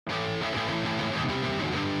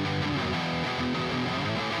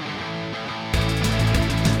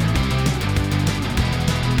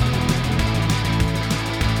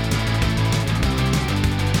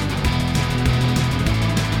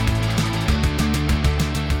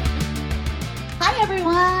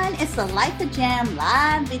It's the Life of JEM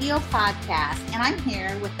live video podcast, and I'm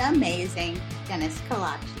here with the amazing Dennis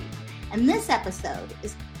Callaci. And this episode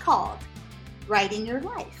is called Writing Your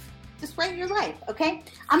Life. Just write your life, okay?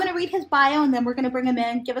 I'm going to read his bio, and then we're going to bring him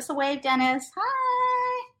in. Give us a wave, Dennis.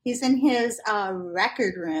 Hi. He's in his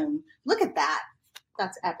record room. Look at that.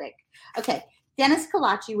 That's epic. Okay. Dennis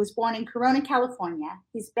Callaci was born in Corona, California.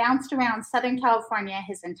 He's bounced around Southern California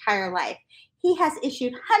his entire life. He has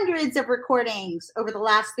issued hundreds of recordings over the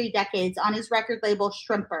last 3 decades on his record label,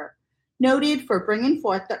 Shrimper, noted for bringing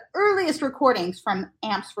forth the earliest recordings from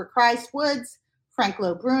Amps for Christ Woods, Frank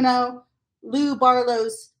Lo Bruno, Lou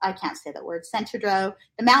Barlow's, I can't say that word, Centrodro,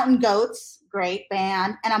 the Mountain Goats, great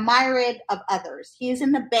band, and a myriad of others. He is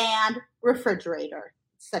in the band Refrigerator,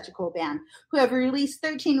 such a cool band, who have released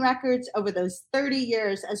 13 records over those 30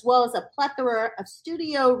 years, as well as a plethora of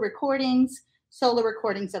studio recordings, solo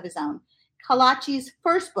recordings of his own. Callaci's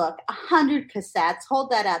first book, 100 Cassettes, hold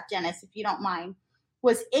that up, Dennis, if you don't mind,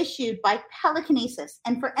 was issued by Telekinesis.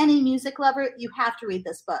 And for any music lover, you have to read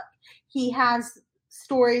this book. He has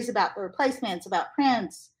stories about the Replacements, about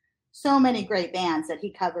Prince, so many great bands that he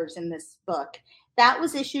covers in this book. That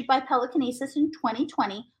was issued by Telekinesis in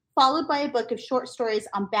 2020, followed by a book of short stories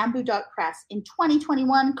on Bamboo Dark Press in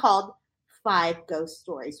 2021 called 5 Ghost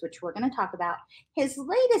Stories, which we're going to talk about. His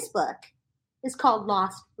latest book is called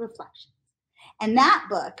Lost Reflections. And that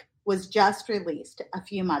book was just released a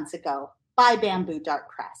few months ago by Bamboo Dark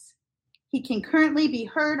Press. He can currently be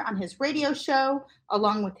heard on his radio show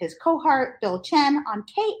along with his cohort, Bill Chen, on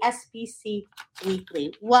KSBC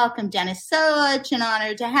Weekly. Welcome, Dennis. Such an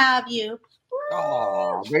honor to have you.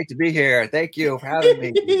 Oh, great to be here. Thank you for having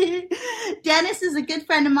me. Dennis is a good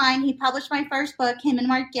friend of mine. He published my first book, him and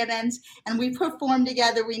Mark Gibbons, and we performed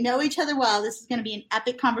together. We know each other well. This is going to be an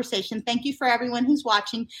epic conversation. Thank you for everyone who's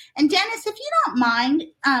watching. And Dennis, if you don't mind,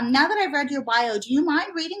 now that I've read your bio, do you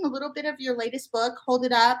mind reading a little bit of your latest book? Hold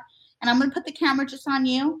it up, and I'm going to put the camera just on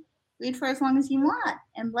you. Read for as long as you want,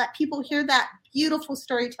 and let people hear that beautiful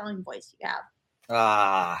storytelling voice you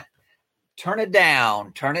have. Turn it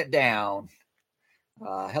down. Turn it down.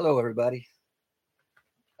 Hello, everybody.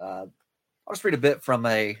 I'll just read a bit from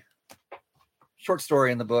a short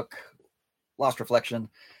story in the book, Lost Reflection.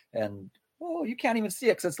 And, you can't even see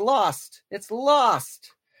it because it's lost. It's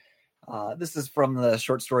lost. This is from the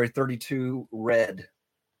short story 32 Red.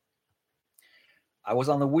 I was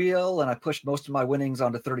on the wheel and I pushed most of my winnings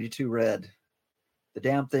onto 32 Red. The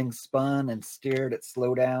damn thing spun and steered it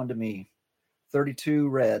slow down to me. 32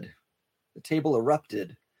 Red. The table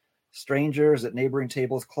erupted. Strangers at neighboring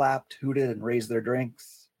tables clapped, hooted, and raised their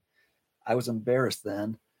drinks. I was embarrassed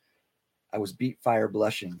then. I was beat fire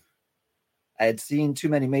blushing. I had seen too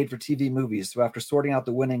many made-for-TV movies, so after sorting out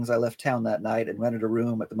the winnings, I left town that night and rented a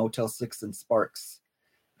room at the Motel 6 in Sparks.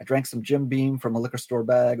 I drank some Jim Beam from a liquor store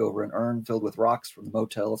bag over an urn filled with rocks from the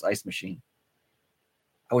motel's ice machine.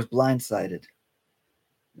 I was blindsided.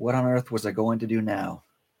 What on earth was I going to do now?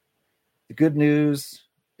 The good news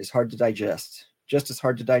is hard to digest. Just as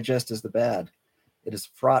hard to digest as the bad. It is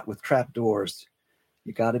fraught with trap doors.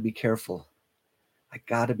 You got to be careful. I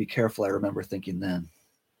got to be careful, I remember thinking then.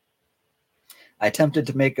 I attempted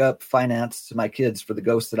to make up finance to my kids for the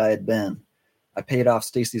ghost that I had been. I paid off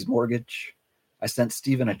Stacy's mortgage. I sent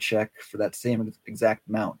Stephen a check for that same exact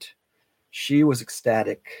amount. She was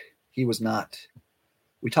ecstatic. He was not.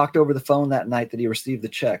 We talked over the phone that night that he received the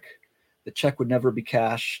check. The check would never be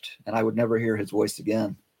cashed, and I would never hear his voice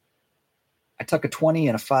again. I tuck a 20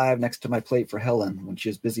 and a 5 next to my plate for Helen when she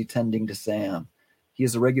is busy tending to Sam. He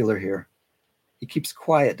is a regular here. He keeps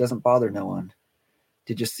quiet, doesn't bother no one.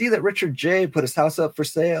 Did you see that Richard J. put his house up for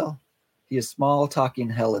sale? He is small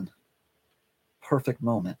talking Helen. Perfect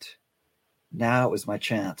moment. Now is my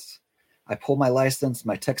chance. I pull my license,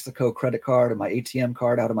 my Texaco credit card, and my ATM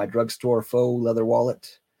card out of my drugstore faux leather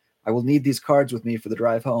wallet. I will need these cards with me for the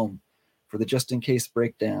drive home, for the just-in-case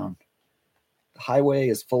breakdown. The highway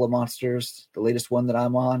is full of monsters. The latest one that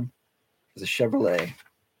I'm on is a Chevrolet.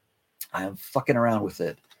 I am fucking around with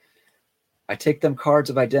it. I take them cards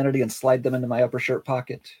of identity and slide them into my upper shirt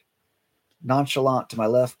pocket. Nonchalant to my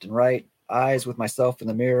left and right, eyes with myself in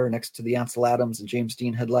the mirror next to the Ansel Adams and James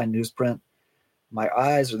Dean headline newsprint. My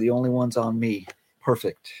eyes are the only ones on me.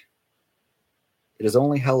 Perfect. It is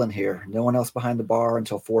only Helen here, no one else behind the bar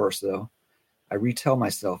until 4 or so. I retell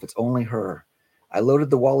myself it's only her. I loaded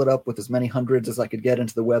the wallet up with as many hundreds as I could get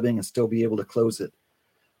into the webbing and still be able to close it.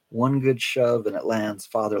 One good shove and it lands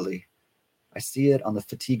fatherly. I see it on the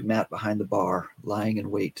fatigue mat behind the bar, lying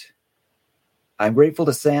in wait. I'm grateful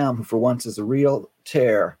to Sam, who for once is a real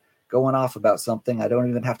tear, going off about something. I don't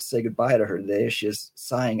even have to say goodbye to her today. She is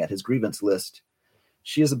sighing at his grievance list.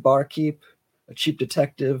 She is a barkeep, A cheap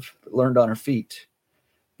detective that learned on her feet.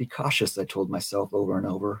 Be cautious, I told myself over and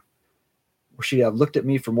over. Were she to have looked at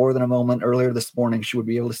me for more than a moment earlier this morning, she would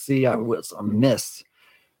be able to see I was amiss.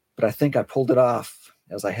 But I think I pulled it off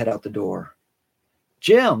as I head out the door.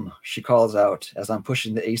 Jim, she calls out as I'm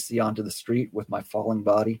pushing the AC onto the street with my falling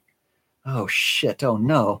body. Oh, shit. Oh,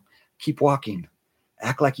 no. Keep walking.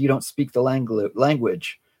 Act like you don't speak the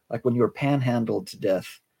language, like when you were panhandled to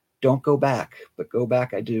death. Don't go back, but go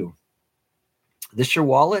back I do. This your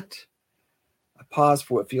wallet? I pause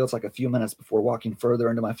for what feels like a few minutes before walking further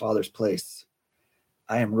into my father's place.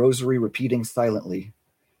 I am rosary repeating silently.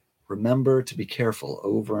 Remember to be careful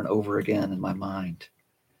over and over again in my mind.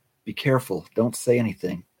 Be careful. Don't say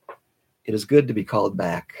anything. It is good to be called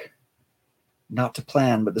back. Not to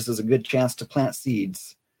plan, but this is a good chance to plant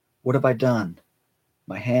seeds. What have I done?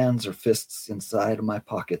 My hands or fists inside of my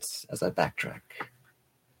pockets as I backtrack.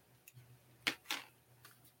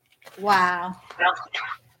 Wow.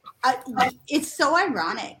 It's so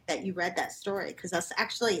ironic that you read that story because that's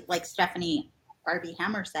actually, like Stephanie Barbie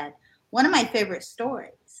Hammer said, one of my favorite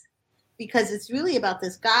stories because it's really about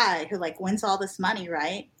this guy who like wins all this money,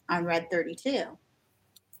 right, on Red 32.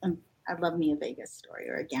 And I love me a Vegas story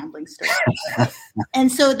or a gambling story.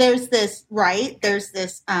 And so there's this, right, there's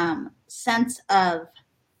this sense of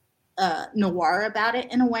noir about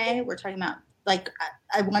it in a way. We're talking about, like,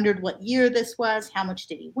 I wondered what year this was. How much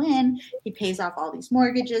did he win? He pays off all these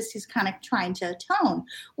mortgages. He's kind of trying to atone.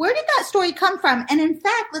 Where did that story come from? And in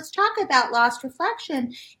fact, let's talk about Lost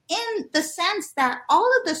Reflection in the sense that all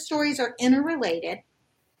of the stories are interrelated.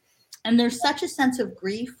 And there's such a sense of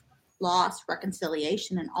grief, loss,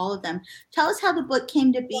 reconciliation in all of them. Tell us how the book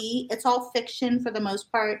came to be. It's all fiction for the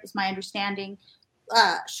most part, is my understanding.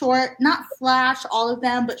 Short, not flash, all of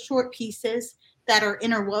them, but short pieces that are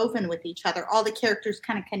interwoven with each other. All the characters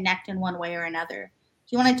kind of connect in one way or another.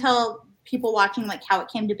 Do you want to tell people watching like how it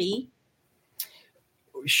came to be?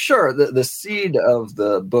 Sure. The seed of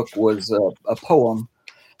the book was a poem,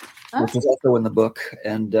 which is also in the book.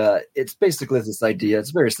 And it's basically this idea. It's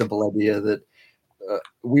a very simple idea that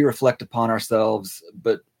we reflect upon ourselves,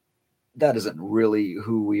 but that isn't really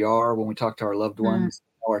who we are. When we talk to our loved ones,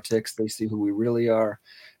 our tics, they see who we really are.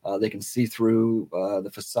 They can see through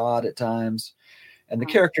the facade at times. And the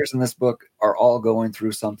characters in this book are all going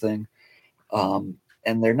through something. And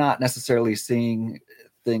they're not necessarily seeing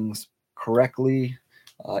things correctly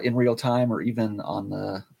in real time or even on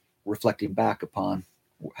the reflecting back upon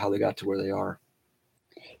how they got to where they are.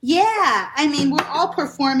 Yeah. I mean, we're all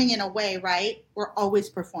performing in a way, right? We're always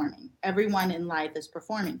performing. Everyone in life is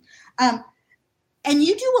performing. And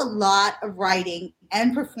you do a lot of writing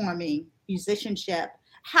and performing, musicianship.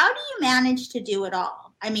 How do you manage to do it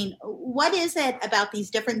all? I mean, what is it about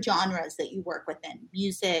these different genres that you work within?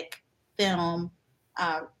 Music, film,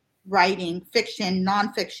 writing, fiction,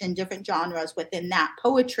 nonfiction, different genres within that.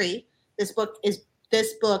 Poetry. This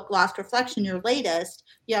book, Lost Reflection, your latest.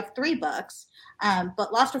 You have 3 books,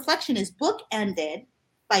 but Lost Reflection is bookended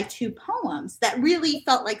by 2 poems that really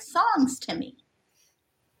felt like songs to me.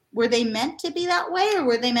 Were they meant to be that way, or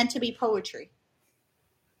were they meant to be poetry?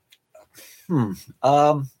 And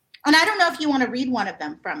I don't know if you want to read one of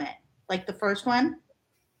them from it, like the first one.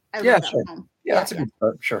 I love that poem. Yeah, that's a good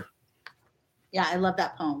start. Sure. Yeah, I love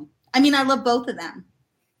that poem. I mean, I love both of them.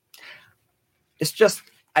 It's just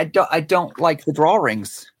I don't like the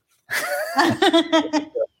drawings.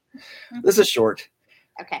 This is short.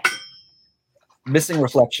 Okay. Missing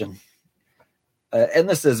reflection. And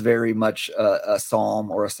this is very much a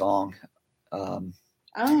psalm or a song.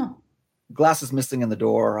 Glass is missing in the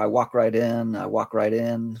door. I walk right in. I walk right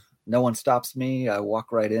in. No one stops me. I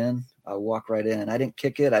walk right in. I walk right in. I didn't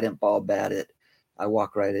kick it. I didn't ball bat it. I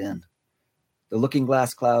walk right in. The looking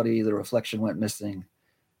glass cloudy. The reflection went missing.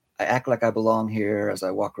 I act like I belong here as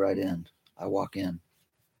I walk right in. I walk in.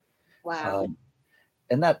 Wow.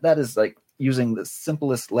 And that is like using the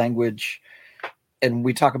simplest language. And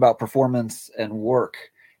we talk about performance and work.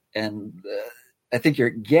 And I think you're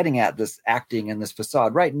getting at this acting and this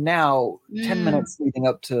facade. Right now, 10 minutes leading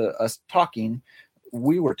up to us talking,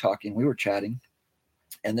 we were chatting.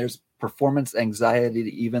 And there's performance anxiety,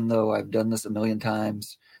 even though I've done this a million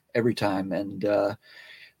times, every time. And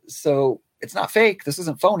so it's not fake. This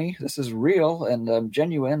isn't phony. This is real. And I'm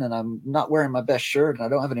genuine. And I'm not wearing my best shirt. And I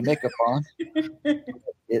don't have any makeup on.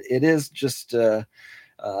 It is just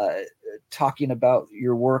talking about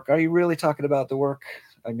your work. Are you really talking about the work?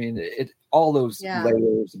 I mean, all those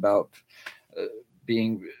layers about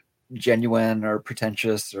being genuine or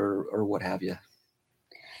pretentious or what have you.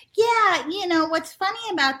 Yeah, you know, what's funny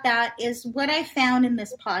about that is what I found in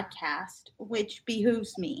this podcast, which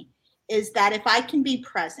behooves me, is that if I can be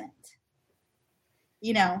present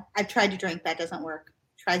I've tried to drink, that doesn't work.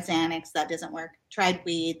 Tried Xanax, that doesn't work. Tried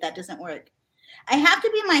weed, that doesn't work. I have to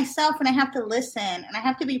be myself, and I have to listen, and I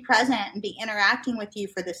have to be present and be interacting with you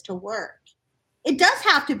for this to work. It does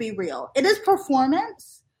have to be real. It is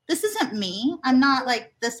performance. This isn't me. I'm not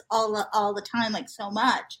like this all the time, like so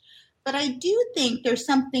much. But I do think there's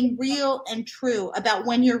something real and true about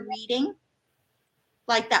when you're reading,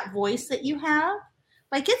 like that voice that you have.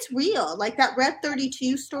 Like, it's real. Like, that Red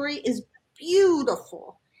 32 story is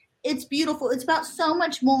beautiful. It's beautiful. It's about so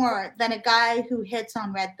much more than a guy who hits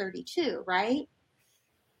on Red 32, right?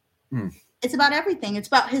 It's about everything. It's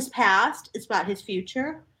about his past. It's about his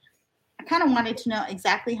future. I kind of wanted to know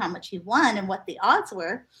exactly how much he won and what the odds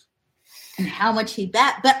were and how much he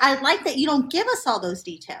bet. But I like that you don't give us all those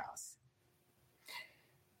details.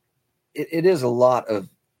 It is a lot of,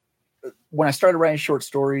 when I started writing short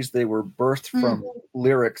stories, they were birthed from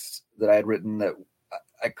lyrics that I had written that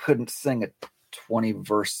I couldn't sing a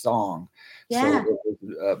 20-verse song. Yeah. So it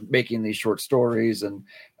was, making these short stories, and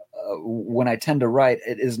when I tend to write,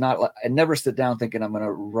 it is not, I never sit down thinking I'm going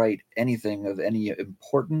to write anything of any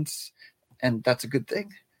importance, and that's a good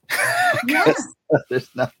thing. Yeah. There's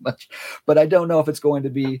not much, but I don't know if it's going to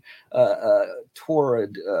be a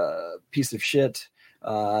torrid piece of shit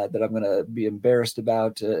that I'm going to be embarrassed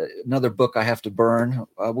about. Another book I have to burn.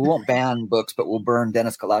 We won't ban books, but we'll burn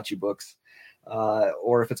Dennis Callaci books.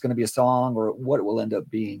 Or if it's going to be a song, or what it will end up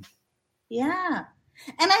being. Yeah.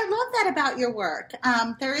 And I love that about your work.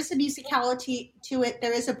 There is a musicality to it.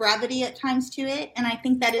 There is a brevity at times to it. And I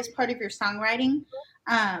think that is part of your songwriting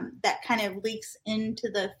that kind of leaks into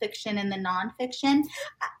the fiction and the nonfiction.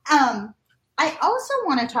 I also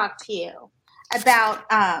want to talk to you about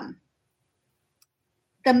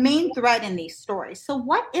the main thread in these stories. So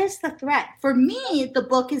what is the thread? For me, the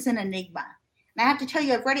book is an enigma. And I have to tell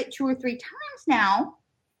you, I've read it 2 or 3 times now,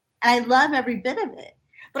 and I love every bit of it.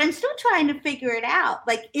 But I'm still trying to figure it out.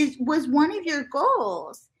 Like, was one of your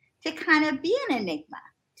goals to kind of be an enigma,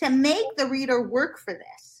 to make the reader work for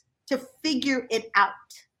this, to figure it out,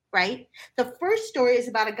 right? The first story is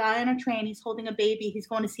about a guy on a train. He's holding a baby. He's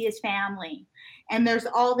going to see his family. And there's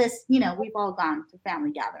all this, we've all gone to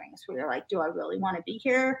family gatherings where you're like, do I really want to be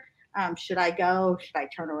here? Should I go? Should I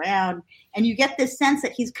turn around? And you get this sense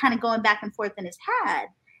that he's kind of going back and forth in his head.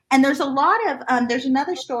 And there's a lot of, there's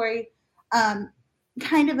another story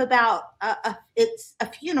kind of about, it's a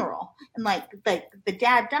funeral and like the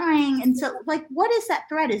dad dying. And so like, what is that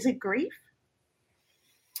thread? Is it grief?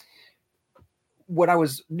 When I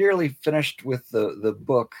was nearly finished with the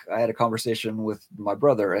book, I had a conversation with my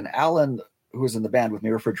brother, and Alan, who was in the band with me,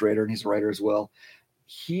 Refrigerator, and he's a writer as well.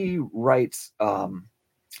 He writes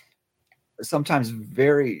sometimes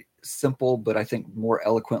very simple, but I think more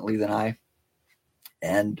eloquently than I.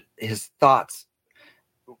 And his thoughts,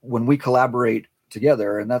 when we collaborate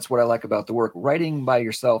together, and that's what I like about the work. Writing by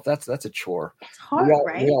yourself, that's a chore. It's hard,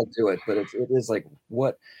 right? We all do it, but it is like,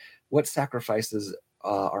 what sacrifices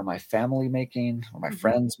are my family making, or my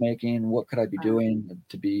friends making? What could I be doing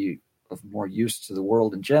to be of more use to the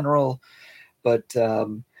world in general? But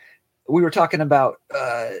we were talking about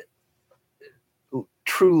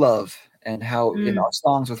true love, and how in our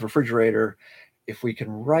songs with Refrigerator, if we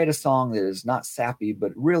can write a song that is not sappy,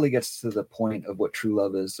 but really gets to the point of what true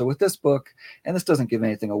love is. So with this book, and this doesn't give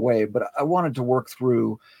anything away, but I wanted to work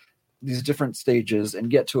through these different stages and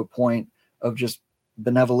get to a point of just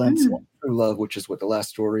benevolence and true love, which is what the last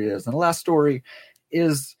story is. And the last story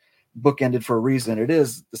is bookended for a reason. It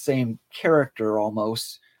is the same character,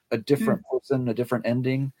 almost a different person, a different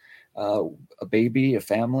ending, a baby, a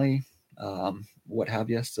family, what have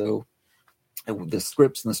you. So the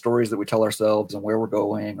scripts and the stories that we tell ourselves, and where we're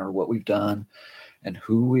going, or what we've done, and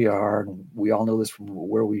who we are. And we all know this from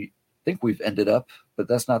where we think we've ended up, but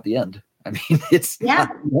that's not the end. I mean, it's not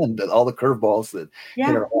the end. All the curveballs that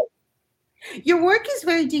hit our head. Your work is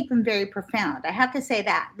very deep and very profound. I have to say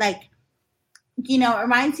that. Like, it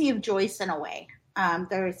reminds me of Joyce in a way.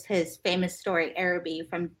 There's his famous story, Araby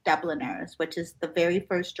from Dubliners, which is the very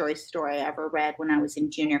first Joyce story I ever read when I was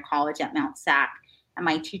in junior college at Mount Sac. And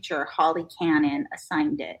my teacher, Holly Cannon,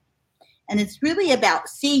 assigned it. And it's really about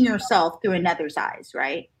seeing yourself through another's eyes,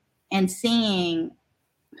 right? And seeing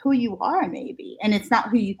who you are, maybe. And it's not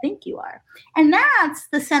who you think you are. And that's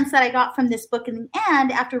the sense that I got from this book in the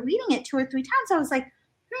end. After reading it 2 or 3 times, I was like,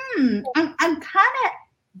 I'm kind of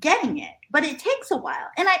getting it. But it takes a while.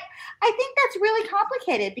 And I think that's really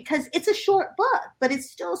complicated, because it's a short book, but it's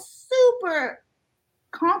still super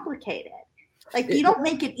complicated. Like, you don't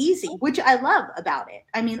make it easy, which I love about it.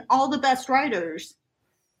 I mean, all the best writers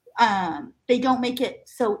they don't make it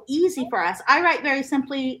so easy for us. I write very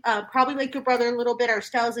simply, probably like your brother a little bit. Our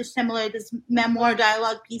styles are similar, this memoir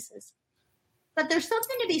dialogue pieces. But there's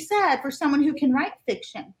something to be said for someone who can write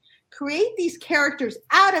fiction. Create these characters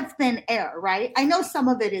out of thin air, right? I know some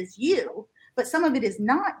of it is you, but some of it is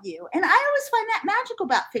not you. And I always find that magical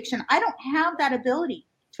about fiction. I don't have that ability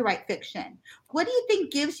to write fiction. What do you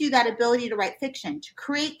think gives you that ability to write fiction, to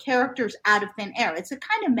create characters out of thin air? It's a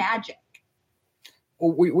kind of magic.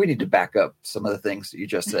 Well, we need to back up some of the things that you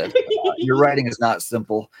just said. Your writing is not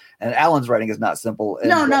simple, and Alan's writing is not simple. And,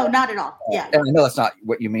 no, not at all. Yeah. And I know that's not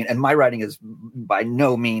what you mean. And my writing is by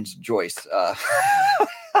no means Joyce.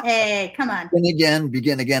 Hey, come on. And again,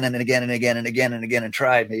 begin again and again and again and again and again and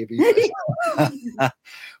try maybe.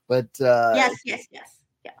 But yes.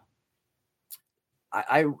 Yeah.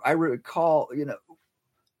 I recall,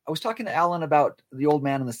 I was talking to Alan about The Old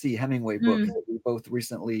Man and the Sea, Hemingway book that we both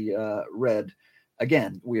recently read.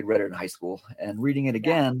 Again, we had read it in high school, and reading it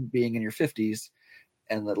again, being in your 50s,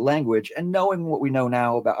 and the language, and knowing what we know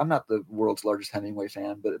now about, I'm not the world's largest Hemingway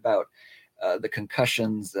fan, but about the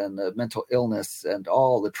concussions and the mental illness and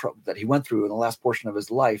all the trouble that he went through in the last portion of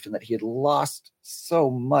his life, and that he had lost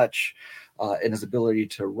so much in his ability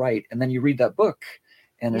to write. And then you read that book,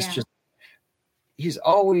 and it's just, he's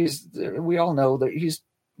always, we all know that he's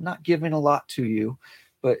not giving a lot to you,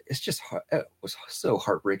 but it's just, it was so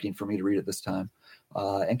heartbreaking for me to read it this time.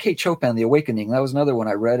 And Kate Chopin, The Awakening, that was another one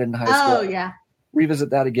I read in high school. Oh, yeah.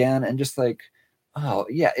 Revisit that again, and just like, oh,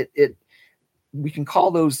 yeah, we can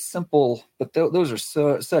call those simple, but those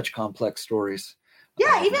are such complex stories.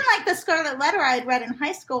 Yeah, even like The Scarlet Letter I had read in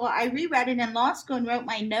high school, I reread it in law school and wrote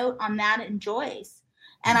my note on that in Joyce.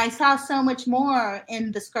 And I saw so much more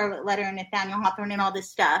in The Scarlet Letter and Nathaniel Hawthorne and all this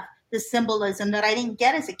stuff, the symbolism that I didn't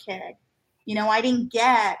get as a kid. I didn't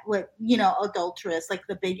get what, adulterous, like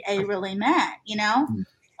the big A really meant,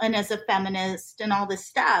 and as a feminist and all this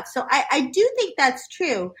stuff. So I do think that's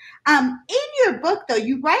true. In your book, though,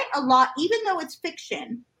 you write a lot, even though it's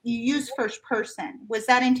fiction, you use first person. Was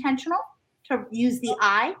that intentional to use the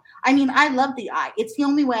I? I mean, I love the I. It's the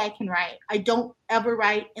only way I can write. I don't ever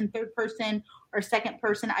write in third person or second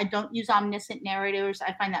person. I don't use omniscient narrators.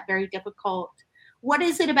 I find that very difficult. What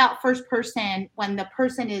is it about first person when the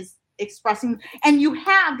person is expressing, and you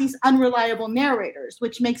have these unreliable narrators,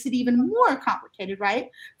 which makes it even more complicated, right?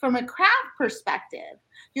 From a craft perspective,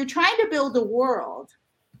 you're trying to build a world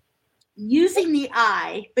using the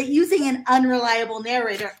I, but using an unreliable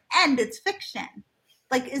narrator, and it's fiction.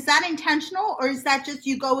 Like, is that intentional, or is that just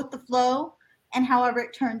you go with the flow and however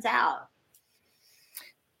it turns out?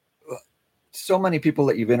 So many people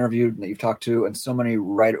that you've interviewed and that you've talked to, and so many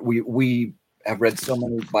writers, we have read so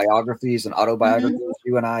many biographies and autobiographies,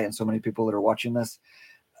 you and I, and so many people that are watching this.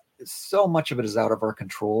 So much of it is out of our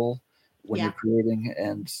control when you're creating,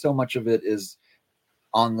 and so much of it is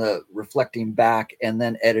on the reflecting back and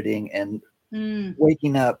then editing and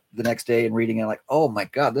waking up the next day and reading it like, oh my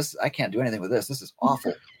God, I can't do anything with this. This is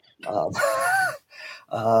awful.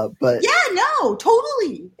 But yeah, no,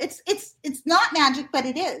 totally. It's not magic, but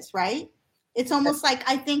it is, right? It's almost like,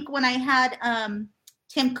 I think when I had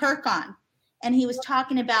Tim Kirk on, and he was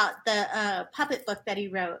talking about the puppet book that he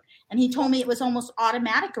wrote, and he told me it was almost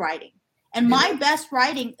automatic writing. And my best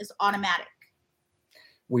writing is automatic.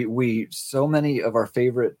 We so many of our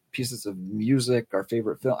favorite pieces of music, our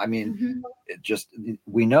favorite film, I mean,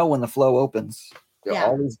 we know when the flow opens.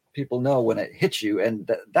 All these people know when it hits you.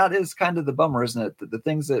 And that is kind of the bummer, isn't it? The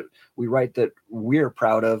things that we write that we're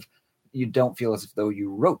proud of, you don't feel as though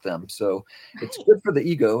you wrote them. So it's good for the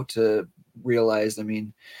ego to realize, I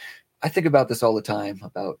mean, I think about this all the time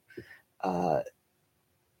about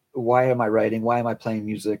why am I writing? Why am I playing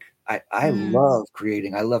music? I love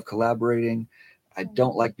creating. I love collaborating. I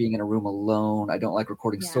don't like being in a room alone. I don't like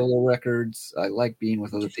recording solo records. I like being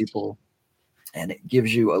with other people, and it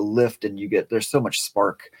gives you a lift, and there's so much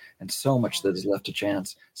spark and so much that is left to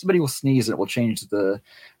chance. Somebody will sneeze and it will change the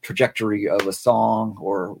trajectory of a song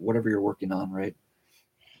or whatever you're working on. Right.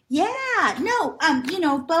 Yeah,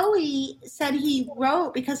 no, Bowie said he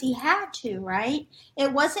wrote because he had to, right?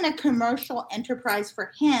 It wasn't a commercial enterprise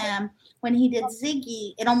for him. When he did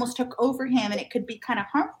Ziggy, it almost took over him, and it could be kind of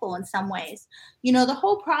harmful in some ways. The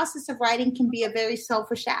whole process of writing can be a very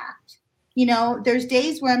selfish act. There's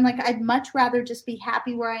days where I'm like, I'd much rather just be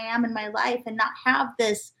happy where I am in my life and not have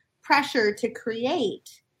this pressure to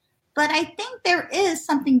create. But I think there is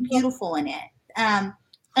something beautiful in it. And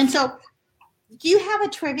so, do you have a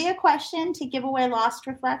trivia question to give away Lost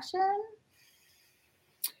Reflection?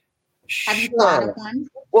 Sure. Have you thought of one?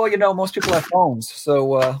 Well, most people have phones, so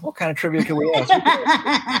what kind of trivia can we ask?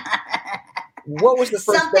 What was the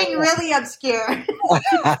first Something really obscure.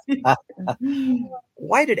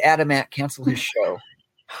 Why did Adam Ant cancel his show?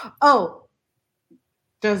 Oh,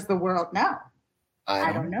 does the world know?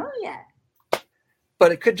 I don't know yet.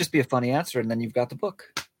 But it could just be a funny answer, and then you've got the book.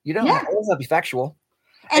 You don't have to be factual.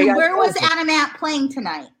 And where was Adam Ant playing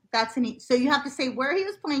tonight? That's so you have to say where he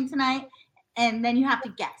was playing tonight, and then you have to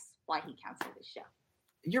guess why he canceled his show.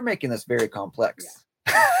 You're making this very complex.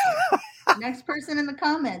 Yeah. Next person in the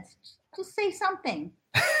comments, just say something.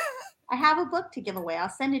 I have a book to give away. I'll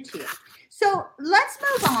send it to you. So let's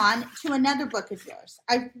move on to another book of yours.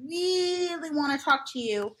 I really want to talk to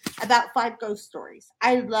you about 5 Ghost Stories.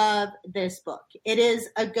 I love this book. It is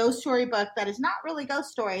a ghost story book that is not really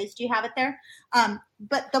ghost stories. Do you have it there?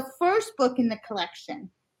 But the first book in the collection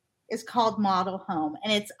is called Model Home.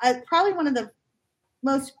 And it's probably one of the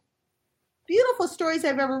most beautiful stories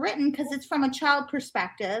I've ever written because it's from a child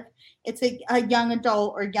perspective. It's a young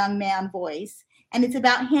adult or young man voice. And it's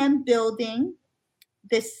about him building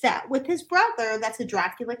this set with his brother that's a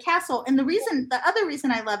Dracula castle. And the other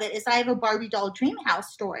reason I love it is I have a Barbie doll dream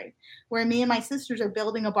house story where me and my sisters are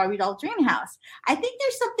building a Barbie doll dream house. I think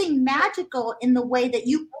there's something magical in the way that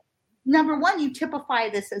number one, you typify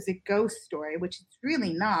this as a ghost story, which it's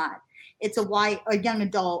really not. It's a young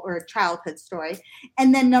adult or a childhood story.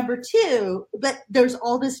 And then number 2, but there's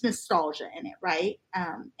all this nostalgia in it, right?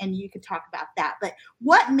 And you could talk about that. But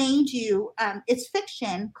what made you, it's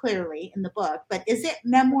fiction, clearly, in the book, but is it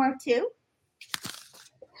memoir too?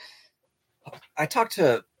 I talked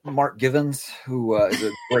to Mark Givens, who is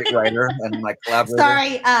a great writer and my collaborator.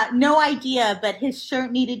 Sorry, no idea, but his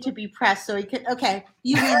shirt needed to be pressed so he could, okay,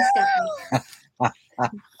 you win, Stephanie.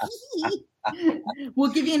 We'll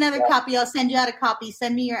give you another copy. I'll send you out a copy.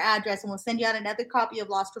 Send me your address and we'll send you out another copy of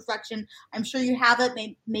Lost Reflection. I'm sure you have it.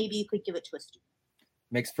 Maybe you could give it to a student.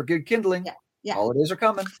 Makes for good kindling. Yeah. Holidays are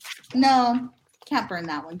coming. No, can't burn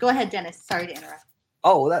that one. Go ahead, Dennis. Sorry to interrupt.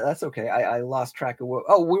 Oh, that's okay. I lost track of what.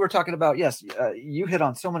 Oh, we were talking about, yes, you hit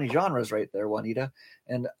on so many genres right there, Juanita.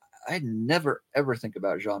 And I never, ever think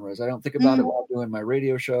about genres. I don't think about it while doing my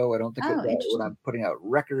radio show. I don't think about it when I'm putting out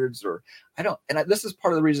records this is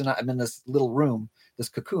part of the reason I'm in this little room, this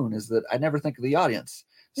cocoon, is that I never think of the audience.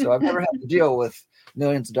 So I've never had to deal with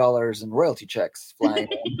millions of dollars in royalty checks flying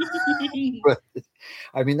in. But,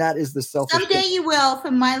 I mean, that is the selfish. Someday you will,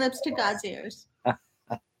 from my lips to God's ears.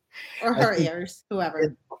 Or her ears,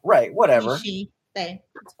 whoever. Right, whatever. She, they.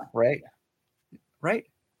 It's fine. Right?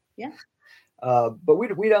 Yeah. But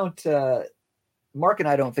we don't, Mark and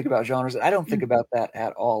I don't think about genres. I don't think about that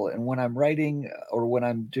at all. And when I'm writing or when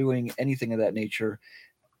I'm doing anything of that nature,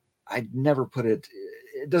 I never it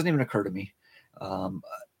doesn't even occur to me.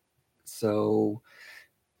 So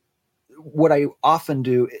what I often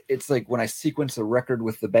do, it's like when I sequence a record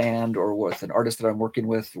with the band or with an artist that I'm working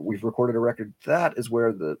with, we've recorded a record. That is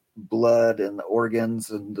where the blood and the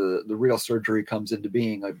organs and the real surgery comes into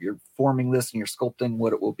being. Like you're forming this and you're sculpting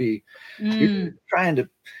what it will be. You're trying to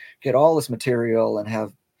get all this material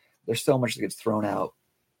and there's so much that gets thrown out.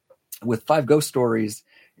 With 5 Ghost Stories,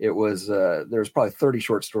 it was, there's probably 30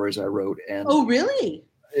 short stories I wrote. And oh, really?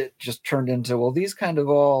 It just turned into, well, these kind of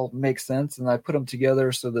all make sense. And I put them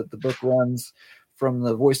together so that the book runs from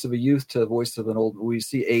the voice of a youth to the voice of an old, we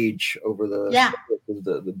see age over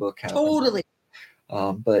the book. Happen. Totally.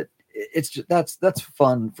 But it's just, that's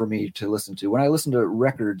fun for me to listen to. When I listen to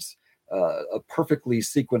records, a perfectly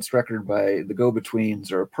sequenced record by the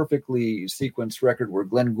Go-Betweens or a perfectly sequenced record where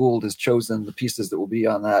Glenn Gould has chosen the pieces that will be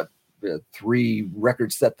on that 3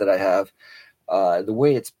 record set that I have, the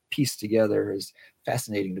way it's pieced together is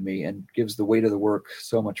fascinating to me and gives the weight of the work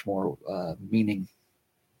so much more meaning.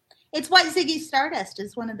 It's why Ziggy Stardust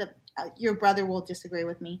is one of the your brother will disagree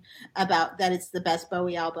with me about that it's the best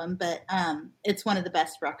Bowie album, but it's one of the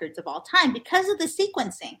best records of all time because of the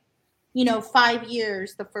sequencing. 5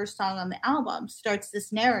 years, the first song on the album starts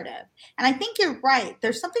this narrative. And I think you're right.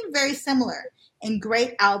 There's something very similar in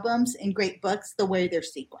great albums and great books, the way they're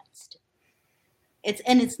sequenced.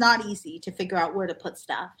 It's not easy to figure out where to put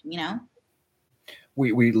stuff,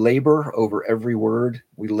 We labor over every word.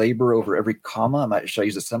 We labor over every comma. Should I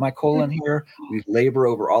use a semicolon here? We labor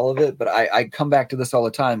over all of it. But I come back to this all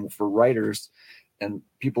the time for writers and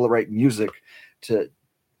people that write music to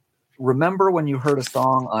remember when you heard a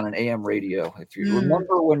song on an AM radio. If you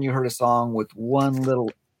remember when you heard a song with one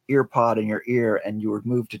little ear pod in your ear and you were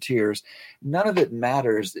moved to tears, none of it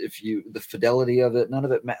matters the fidelity of it. None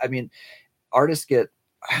of it. Artists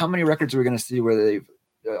how many records are we going to see where the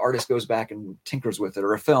artist goes back and tinkers with it,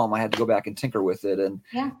 or a film I had to go back and tinker with it, and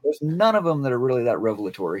there's none of them that are really that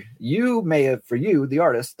revelatory. You may have, for you, the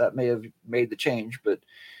artist, that may have made the change, but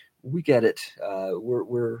we get it.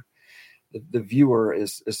 the viewer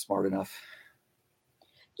is smart enough.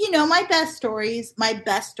 My best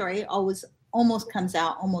story always almost comes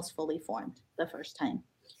out almost fully formed the first time.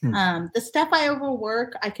 The stuff I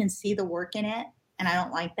overwork, I can see the work in it, and I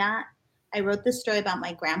don't like that. I wrote this story about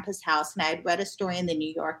my grandpa's house, and I had read a story in the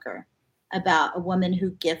New Yorker about a woman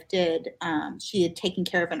who gifted, she had taken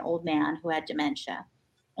care of an old man who had dementia.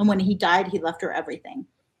 And when he died, he left her everything.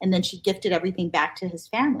 And then she gifted everything back to his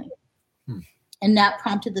family. And that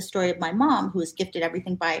prompted the story of my mom, who was gifted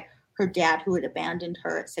everything by her dad, who had abandoned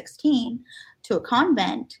her at 16 to a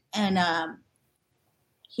convent. And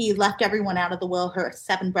he left everyone out of the will, her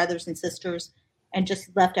 7 brothers and sisters, and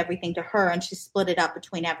just left everything to her. And she split it up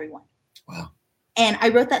between everyone. Wow. And I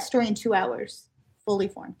wrote that story in 2 hours, fully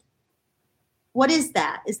formed. What is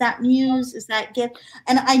that? Is that muse? Is that gift?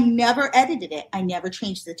 And I never edited it. I never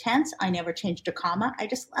changed the tense. I never changed a comma. I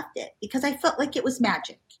just left it because I felt like it was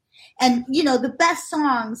magic. And, the best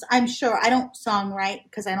songs, I'm sure, I don't songwrite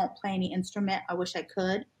because I don't play any instrument. I wish I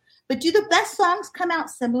could. But do the best songs come out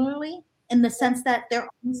similarly in the sense that they're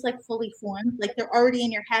almost like fully formed, like they're already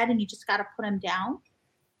in your head and you just got to put them down?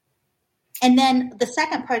 And then the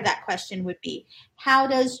second part of that question would be, how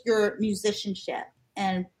does your musicianship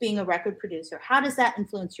and being a record producer, how does that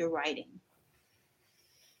influence your writing?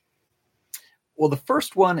 Well, the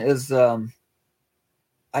first one is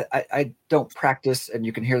I don't practice, and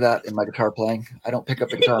you can hear that in my guitar playing. I don't pick up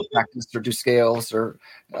the guitar and practice or do scales or.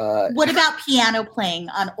 What about piano playing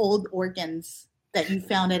on old organs that you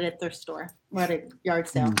found at a thrift store or at a yard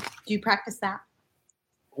sale? Do you practice that?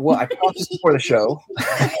 Well, I practice before the show.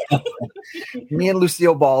 Me and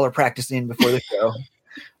Lucille Ball are practicing before the show.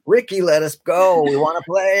 Ricky, let us go. We want to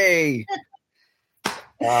play.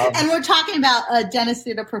 And we're talking about Dennis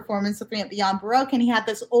did a performance with me at Beyond Baroque, and he had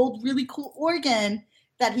this old, really cool organ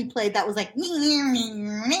that he played that was like, it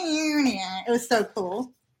was so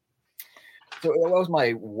cool. So that was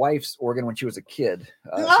my wife's organ when she was a kid.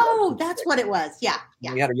 That's what it was. Yeah.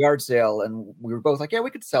 We had a yard sale, and we were both like, yeah,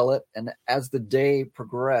 we could sell it. And as the day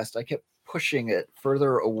progressed, I kept pushing it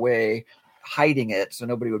further away, hiding it so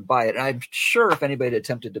nobody would buy it. And I'm sure if anybody had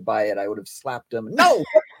attempted to buy it, I would have slapped them. No!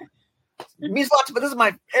 It means lots, but this is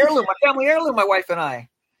my heirloom, my family heirloom, my wife and I.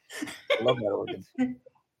 I love that organ.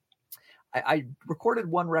 I recorded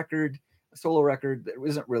one record, a solo record that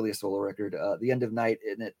isn't really a solo record, The End of Night,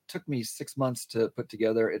 and it took me 6 months to put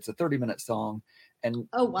together. It's a 30-minute song, and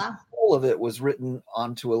all of it was written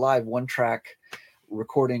onto a live one-track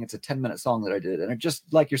recording. It's a 10-minute song that I did, and it just,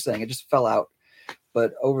 like you're saying, it just fell out.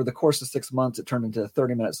 But over the course of 6 months, it turned into a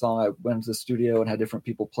 30-minute song. I went to the studio and had different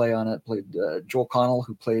people play on it. Played Joel Connell,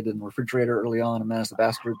 who played in Refrigerator early on, and Menace the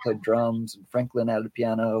Bastard played drums, and Franklin added a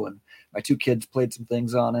piano, and my 2 kids played some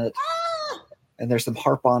things on it. And there's some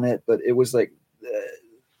harp on it, but it was like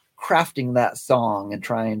crafting that song and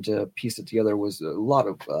trying to piece it together was a lot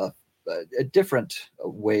of a different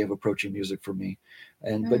way of approaching music for me.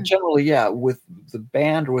 But generally, yeah, with the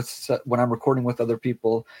band or when I'm recording with other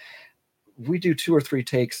people, we do 2 or 3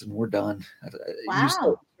 takes and we're done. Wow. You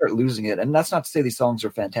start losing it. And that's not to say these songs are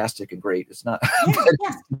fantastic and great. It's not.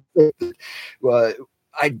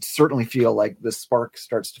 I certainly feel like the spark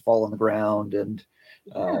starts to fall on the ground and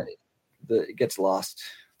it gets lost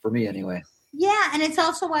for me anyway. Yeah. And it's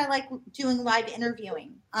also why I like doing live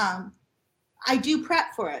interviewing. I do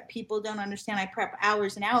prep for it. People don't understand I prep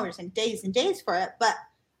hours and hours and days for it. But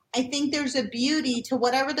I think there's a beauty to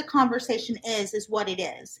whatever the conversation is what it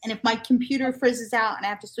is. And if my computer frizzes out and I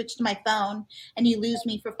have to switch to my phone and you lose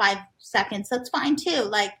me for 5 seconds, that's fine too.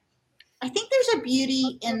 Like, I think there's a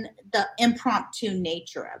beauty in the impromptu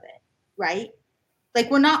nature of it, right?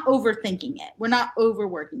 Like, we're not overthinking it. We're not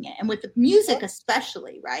overworking it. And with the music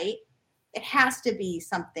especially, right? It has to be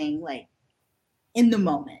something like in the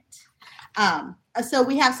moment. So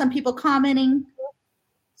we have some people commenting.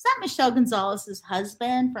 Is that Michelle Gonzalez's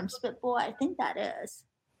husband from Spitball? I think that is.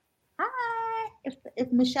 Hi.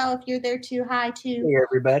 If Michelle, if you're there too, hi too. Hey,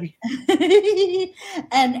 everybody.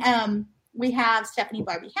 And we have Stephanie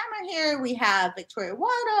Barbie Hammer here. We have Victoria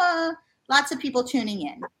Wada. Lots of people tuning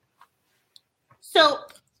in. So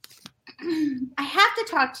I have to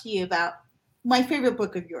talk to you about my favorite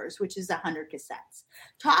book of yours, which is 100 Cassettes.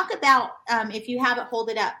 Talk about, if you have it, hold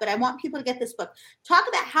it up. But I want people to get this book. Talk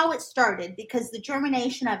about how it started, because the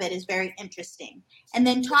germination of it is very interesting. And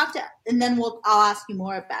then I'll ask you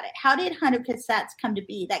more about it. How did 100 Cassettes come to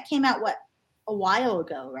be? That came out, a while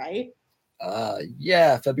ago, right?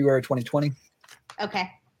 Yeah, February 2020.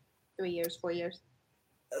 Okay. 3 years, 4 years.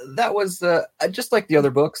 That was just like the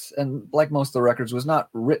other books, and like most of the records, was not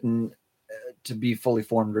written to be fully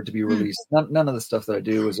formed or to be released. None of the stuff that I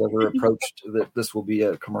do is ever approached that this will be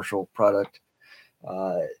a commercial product.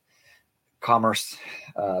 commerce.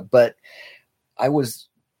 But I was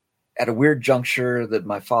at a weird juncture that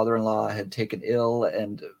my father-in-law had taken ill,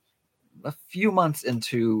 and a few months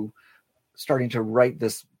into starting to write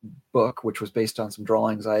this book, which was based on some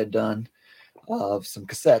drawings I had done of some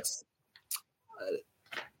cassettes.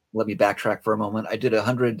 Let me backtrack for a moment. I did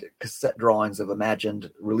 100 cassette drawings of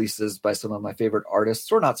imagined releases by some of my favorite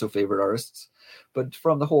artists, or not so favorite artists, but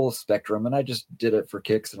from the whole spectrum. And I just did it for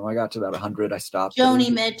kicks. And when I got to about 100, I stopped.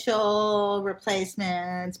 Joni Mitchell,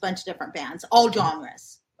 Replacements, bunch of different bands, all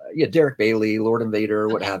genres. Derek Bailey, Lord Invader,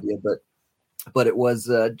 what have you. But it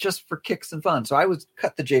was just for kicks and fun. So I was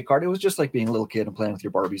cut the J card. It was just like being a little kid and playing with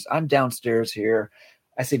your Barbies. I'm downstairs here.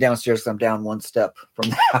 I say downstairs because I'm down one step from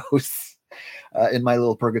the house in my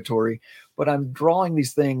little purgatory. But I'm drawing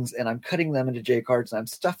these things and I'm cutting them into J cards and I'm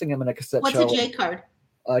stuffing them in a cassette What's shell. a J card?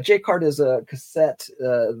 J card is a cassette,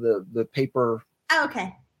 the paper. Oh,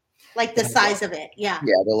 okay. Like the size of it. Yeah.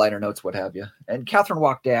 Yeah, the liner notes, what have you. And Catherine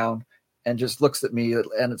walked down and just looks at me,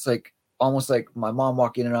 and it's like almost like my mom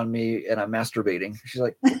walking in on me and I'm masturbating. She's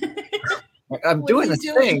like, I'm doing this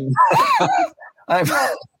thing. I'm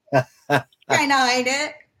trying to hide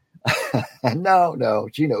it. No,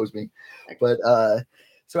 she knows me. But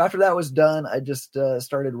so after that was done, I just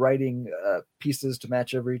started writing pieces to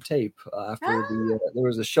match every tape. After there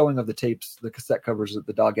was a showing of the tapes, the cassette covers at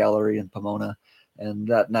the Dog Gallery in Pomona. And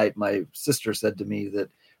that night, my sister said to me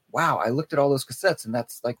that, wow, I looked at all those cassettes and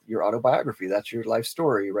that's like your autobiography. That's your life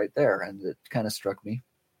story right there. And it kind of struck me.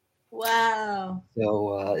 Wow.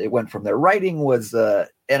 So it went from there. Writing was, and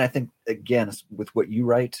I think, again, with what you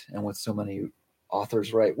write and what so many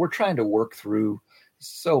authors write, we're trying to work through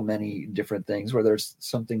so many different things, where there's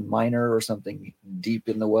something minor or something deep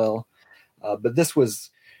in the well. But this was,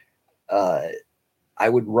 I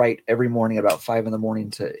would write every morning about 5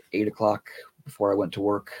 a.m. to 8 o'clock before I went to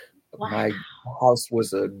work. Wow. My house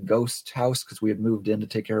was a ghost house because we had moved in to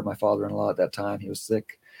take care of my father-in-law at that time. He was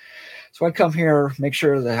sick. So I'd come here, make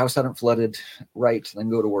sure the house hadn't flooded, write, and then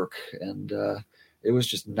go to work. And it was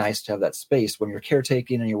just nice to have that space when you're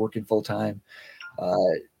caretaking and you're working full time.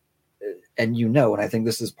 And and I think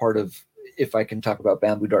this is part of, if I can talk about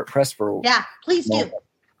Bamboo Dart Press for please do.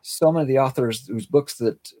 So many of the authors whose books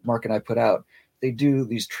that Mark and I put out, they do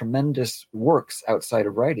these tremendous works outside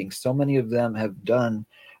of writing. So many of them have done,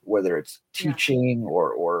 whether it's teaching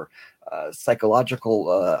or psychological,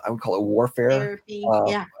 I would call it warfare. Therapy.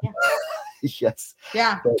 Yes.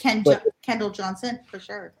 Yeah. Kendall Johnson, for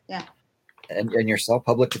sure. Yeah. And yourself,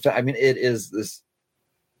 public defense. I mean, it is this,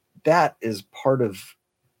 that is part of,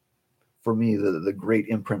 for me, the great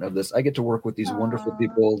imprint of this. I get to work with these wonderful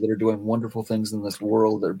people that are doing wonderful things in this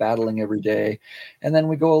world. They're battling every day. And then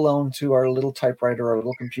we go alone to our little typewriter, our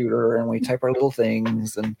little computer, and we type our little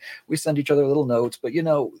things and we send each other little notes. But,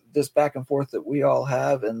 this back and forth that we all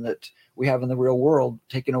have and that we have in the real world,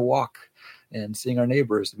 taking a walk and seeing our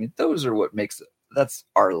neighbors. I mean, those are what makes it. That's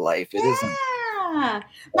our life. It isn't.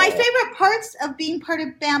 My favorite parts of being part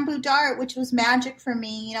of Bamboo Dart, which was magic for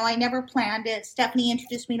me, I never planned it. Stephanie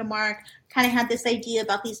introduced me to Mark, kind of had this idea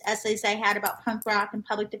about these essays I had about punk rock and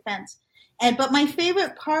public defense. But my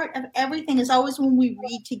favorite part of everything is always when we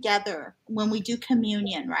read together, when we do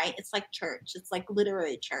communion, right? It's like church. It's like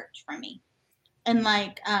literary church for me. And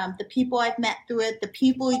the people I've met through it, the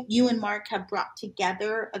people you and Mark have brought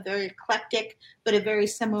together, a very eclectic, but a very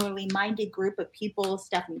similarly minded group of people,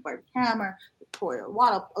 Stephanie Barbie-Hammer, Victoria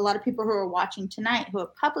Waddle, a lot of people who are watching tonight who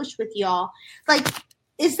have published with y'all.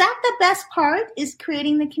 Is that the best part, is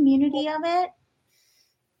creating the community of it?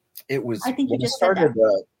 It was, I think you just said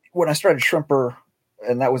that. When I started Shrimper,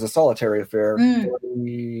 and that was a solitary affair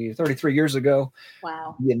 33 years ago.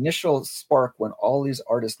 Wow. The initial spark when all these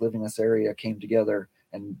artists living in this area came together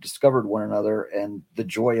and discovered one another and the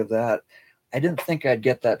joy of that, I didn't think I'd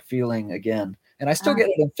get that feeling again. And I still get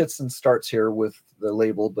it in fits and starts here with the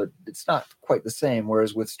label, but it's not quite the same.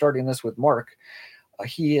 Whereas with starting this with Mark,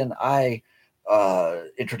 he and I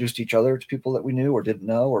introduced each other to people that we knew or didn't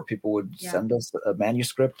know, or people would send us a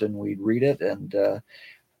manuscript and we'd read it. And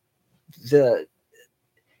the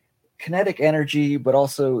kinetic energy, but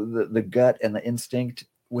also the gut and the instinct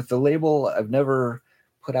with the label. I've never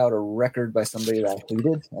put out a record by somebody that I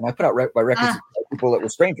hated, and I put out by records by people that were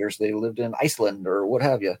strangers. They lived in Iceland or what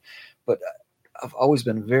have you. But I've always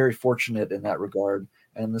been very fortunate in that regard.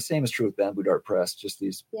 And the same is true with Bamboo Dart Press. Just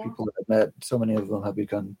these people that I've met, so many of them have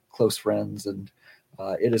become close friends, and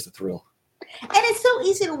it is a thrill. And it's so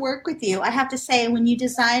easy to work with you. I have to say, when you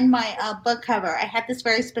designed my book cover, I had this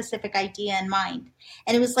very specific idea in mind.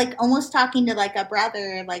 And it was like almost talking to like a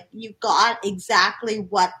brother, like you got exactly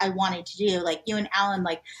what I wanted to do. Like you and Alan,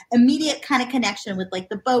 like immediate kind of connection with like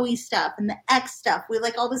the Bowie stuff and the X stuff. We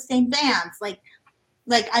like all the same bands. Like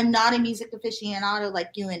I'm not a music aficionado like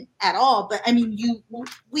you at all, but I mean,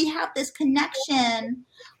 we have this connection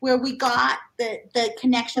where we got the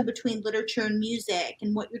connection between literature and music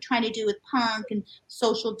and what you're trying to do with punk and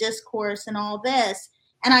social discourse and all this.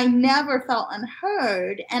 And I never felt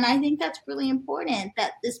unheard. And I think that's really important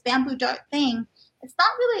that this Bamboo Dart thing, it's not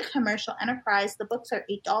really a commercial enterprise. The books are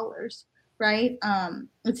 $8. Right?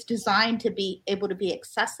 It's designed to be able to be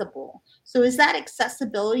accessible. So is that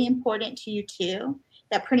accessibility important to you too?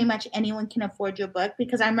 That pretty much anyone can afford your book?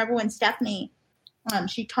 Because I remember when Stephanie,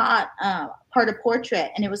 she taught part of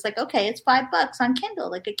portrait, and it was like, okay, it's $5 on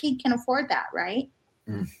Kindle. Like a kid can afford that, right?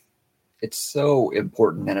 It's so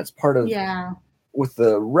important, and it's part of with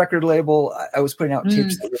the record label. I was putting out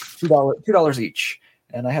tapes that were $2 each,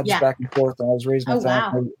 and I had this back and forth, and I was raising my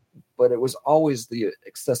family. Wow. But it was always the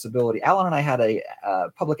accessibility. Alan and I had a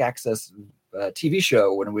public access TV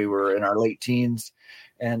show when we were in our late teens,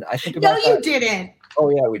 and I think about you didn't. Oh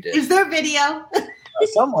yeah, we did. Is there video?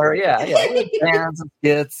 Somewhere, yeah. We had bands and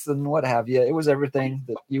skits and what have you. It was everything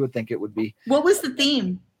that you would think it would be. What was the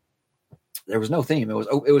theme? There was no theme.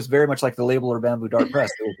 It was very much like the label or Bamboo Dart Press.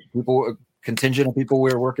 People, contingent of people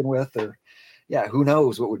we were working with, or who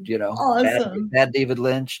knows what would awesome. Bad David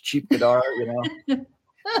Lynch, cheap guitar, I don't know.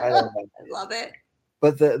 I love it.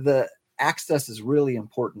 But the access is really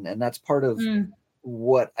important, and that's part of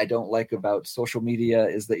what I don't like about social media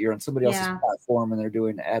is that you're on somebody else's platform and they're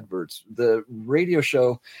doing adverts. The radio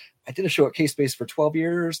show, I did a show at K-Space for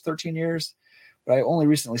 13 years, but I only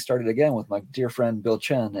recently started again with my dear friend Bill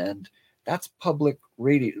Chen, and that's public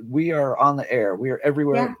radio. We are on the air. We are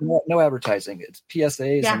everywhere. No advertising. It's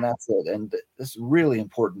PSAs and that's it. And it's really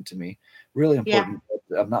important to me. Really important.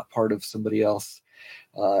 I'm not part of somebody else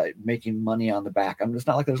making money on the back. It's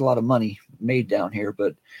not like there's a lot of money made down here,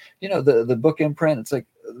 but the book imprint, it's like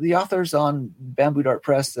the authors on Bamboo Dart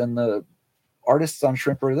Press and the artists on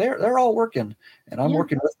Shrimper, they're all working, and I'm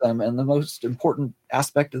working with them. And the most important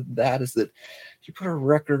aspect of that is that if you put a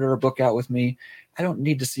record or a book out with me, I don't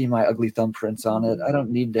need to see my ugly thumbprints on it. I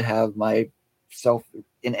don't need to have myself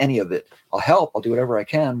in any of it. I'll help. I'll do whatever I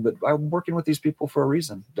can, but I'm working with these people for a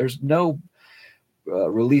reason. There's no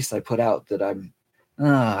release I put out that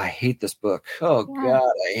I hate this book. Oh God,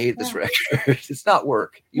 I hate this record. It's not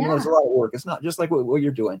work. Even though it's a lot of work. It's not just like what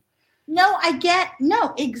you're doing. No,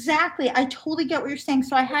 exactly. I totally get what you're saying.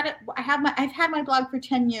 So I've had my blog for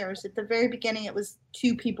 10 years. At the very beginning, it was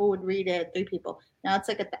 2 people would read it, 3 people. Now it's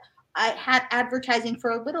like I had advertising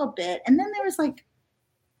for a little bit, and then there was like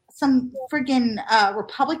some friggin'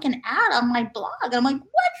 Republican ad on my blog. I'm like,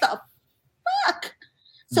 what the fuck?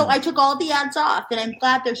 So I took all the ads off, and I'm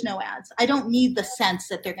glad there's no ads. I don't need the sense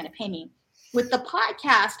that they're going to pay me. With the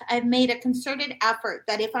podcast, I've made a concerted effort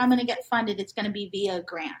that if I'm going to get funded, it's going to be via a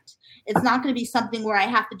grant. It's not going to be something where I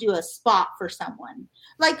have to do a spot for someone.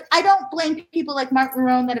 Like, I don't blame people like Mark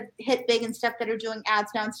Marone that have hit big and stuff that are doing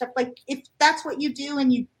ads now and stuff. Like, if that's what you do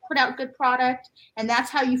and you put out good product and that's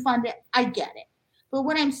how you fund it, I get it. But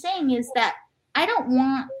what I'm saying is that I don't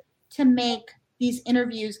want to make these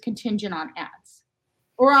interviews contingent on ads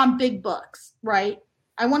or on big books, right?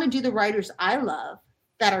 I want to do the writers I love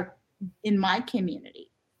that are in my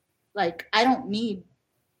community. Like, I don't need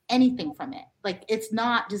anything from it. Like, it's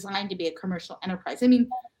not designed to be a commercial enterprise. I mean,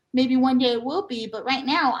 maybe one day it will be, but right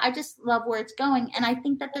now I just love where it's going. And I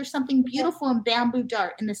think that there's something beautiful in Bamboo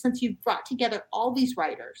Dart in the sense you've brought together all these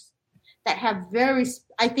writers that have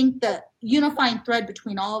I think the unifying thread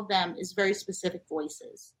between all of them is very specific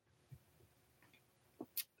voices.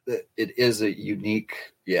 It is a unique,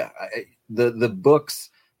 the books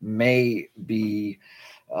may be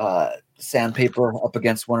sandpaper up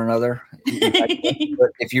against one another.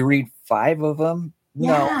 But if you read 5 of them,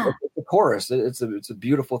 no, it's a chorus. It's a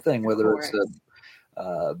beautiful thing, whether it's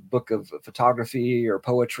a book of photography or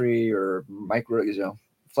poetry or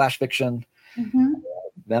flash fiction,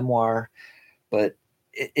 memoir. But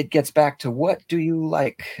it gets back to what do you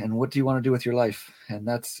like and what do you want to do with your life? And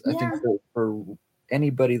that's, I think, for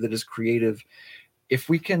anybody that is creative, if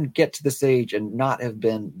we can get to this age and not have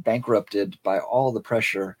been bankrupted by all the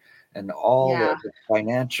pressure and all the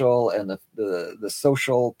financial and the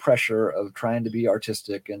social pressure of trying to be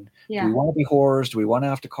artistic, and do we want to be whores? Do we want to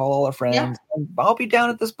have to call all our friends? And I'll be down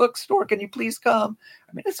at this bookstore. Can you please come?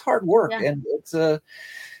 I mean, it's hard work, and it's a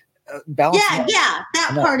balance.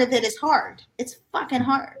 That part of it is hard. It's fucking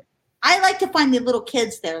hard. I like to find the little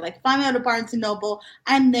kids there. Like if I'm at a Barnes & Noble,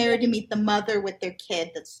 I'm there to meet the mother with their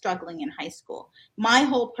kid that's struggling in high school. My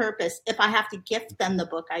whole purpose, if I have to gift them the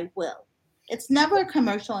book, I will. It's never a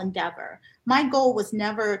commercial endeavor. My goal was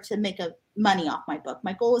never to make money off my book.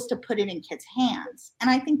 My goal is to put it in kids' hands. And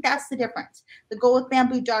I think that's the difference. The goal with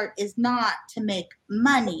Bamboo Dart is not to make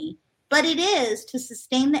money, but it is to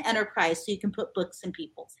sustain the enterprise so you can put books in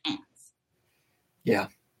people's hands. Yeah.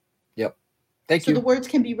 Yep. Thank you. So the words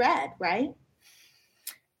can be read, right?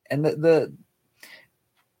 And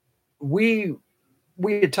we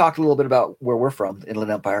had talked a little bit about where we're from,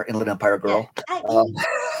 Inland Empire girl.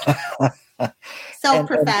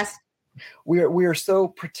 Self-professed. And we are so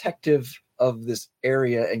protective of this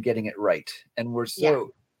area and getting it right. And we're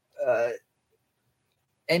so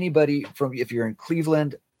anybody from, if you're in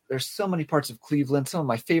Cleveland, there's so many parts of Cleveland. Some of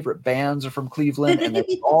my favorite bands are from Cleveland, and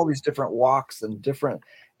there's all these different walks and different.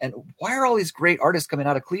 And why are all these great artists coming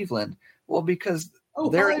out of Cleveland? Well, because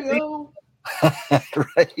they're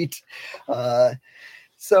right.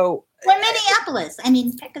 So Minneapolis. I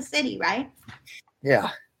mean, pick a city, right? Yeah.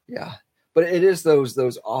 But it is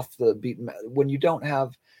those off the beat. When you don't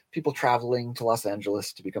have people traveling to Los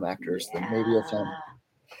Angeles to become actors, then maybe you'll find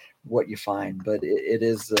what you find. But it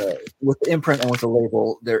is with the imprint and with the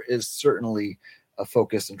label, there is certainly a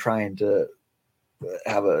focus in trying to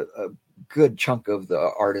have a good chunk of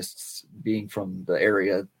the artists being from the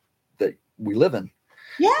area that we live in.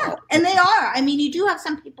 Yeah, and they are. I mean, you do have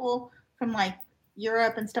some people from like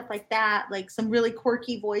Europe and stuff like that, like some really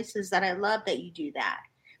quirky voices that I love that you do that.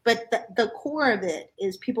 But the core of it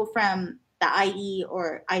is people from the IE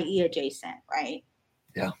or IE adjacent, right?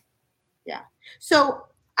 Yeah. So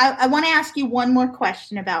I want to ask you one more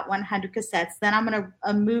question about 100 Cassettes. Then I'm going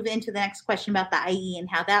to move into the next question about the IE and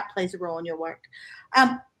how that plays a role in your work.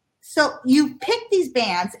 So you pick these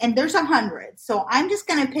bands, and there's 100. So I'm just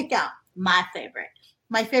going to pick out my favorite.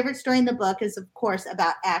 My favorite story in the book is, of course,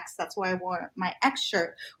 about X. That's why I wore my X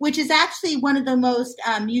shirt, which is actually one of the most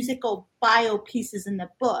musical bio pieces in the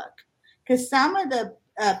book, because some of the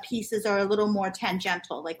pieces are a little more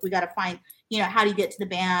tangential. Like we got to find, how do you get to the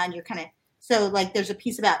band? You're kind of so like there's a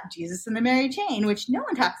piece about Jesus and the Mary Chain, which no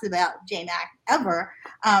one talks about J-Mac ever.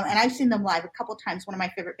 And I've seen them live a couple times. One of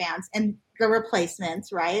my favorite bands, and The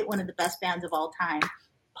Replacements, right? One of the best bands of all time.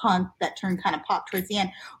 Punk that turned kind of pop towards the end.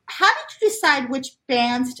 How did you decide which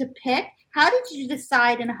bands to pick? How did you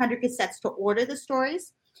decide in 100 Cassettes to order the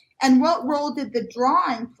stories? And what role did the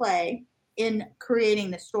drawing play in creating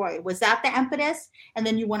the story? Was that the impetus and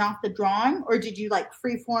then you went off the drawing, or did you like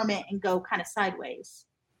freeform it and go kind of sideways?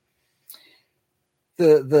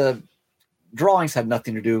 The drawings had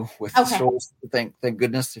nothing to do with the stories. Thank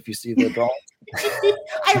goodness if you see the drawings.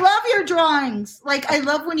 I love your drawings. Like, I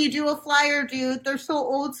love when you do a flyer, dude. They're so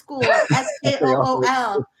old school.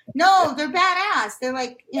 SKOOL. No, they're badass. They're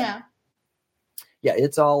like, Yeah,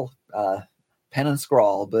 it's all pen and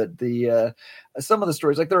scrawl. But the some of the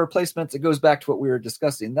stories, like The Replacements, it goes back to what we were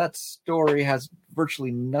discussing. That story has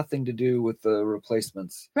virtually nothing to do with The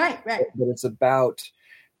Replacements. Right. But it's about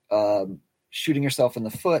shooting yourself in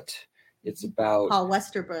the foot. It's about Paul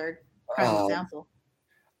Westerberg, prime example.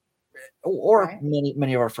 Or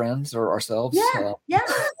many of our friends or ourselves. Yeah.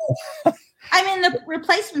 I mean, The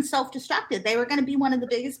Replacements self-destructed. They were going to be one of the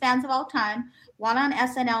biggest bands of all time. Went on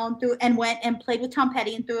SNL and went and played with Tom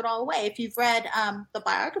Petty and threw it all away. If you've read the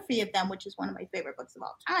biography of them, which is one of my favorite books of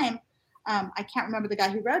all time, I can't remember the guy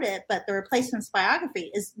who wrote it, but The Replacements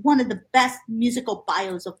biography is one of the best musical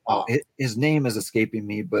bios of all. His name is escaping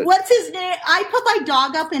me, but what's his name? I put my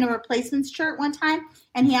dog up in a Replacements shirt one time,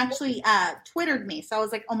 and he actually Twittered me. So I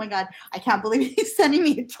was like, oh my God, I can't believe he's sending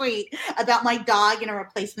me a tweet about my dog in a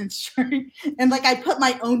Replacements shirt. And like, I put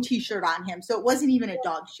my own t-shirt on him. So it wasn't even a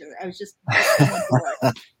dog shirt. I was just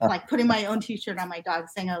like putting my own t-shirt on my dog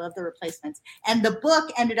saying I love The Replacements. And the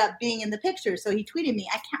book ended up being in the picture. So he tweeted me.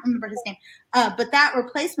 I can't remember his name. But that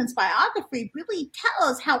Replacements biography really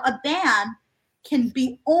tells how a band can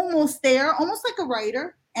be almost there, almost like a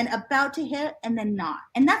writer, and about to hit and then not.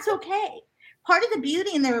 And that's okay. Part of the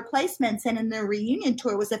beauty in The Replacements and in their reunion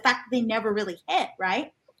tour was the fact that they never really hit,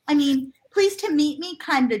 right? I mean, Pleased to Meet Me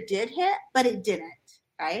kind of did hit, but it didn't,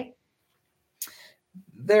 right?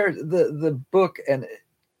 The book, and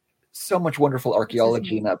so much wonderful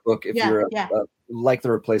archaeology in that book. If you're like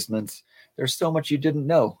The Replacements, there's so much you didn't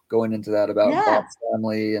know going into that about Bob's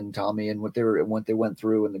family and Tommy and what they went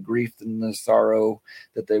through, and the grief and the sorrow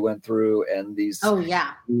that they went through, and these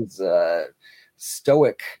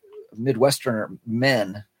stoic Midwesterner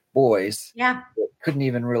boys that couldn't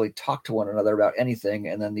even really talk to one another about anything,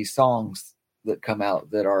 and then these songs that come out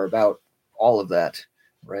that are about all of that,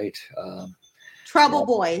 right? Trouble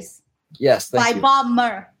Boys. Yes, thank by you. Bob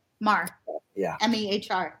Marr. Yeah. Mehr.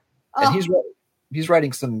 And Oh. he's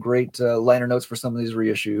writing some great liner notes for some of these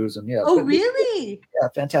reissues. And yeah. Oh, really? Yeah,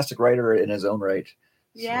 fantastic writer in his own right.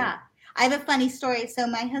 Yeah. So. I have a funny story. So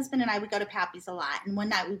my husband and I would go to Pappy's a lot. And one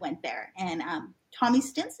night we went there. And Tommy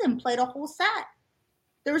Stinson played a whole set.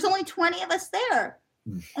 There was only 20 of us there.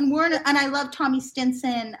 And I love Tommy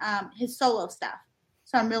Stinson, his solo stuff.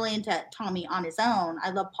 So I'm really into Tommy on his own. I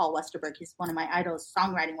love Paul Westerberg. He's one of my idols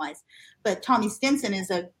songwriting-wise. But Tommy Stinson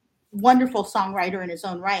is a wonderful songwriter in his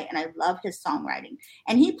own right, and I love his songwriting.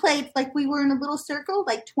 And he played, like, we were in a little circle,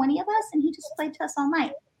 like 20 of us, and he just played to us all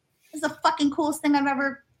night. It was the fucking coolest thing I've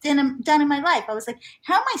ever done in my life. I was like,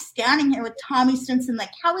 how am I standing here with Tommy Stinson? Like,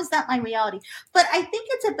 how is that my reality? But I think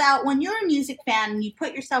it's about when you're a music fan and you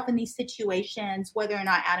put yourself in these situations, whether or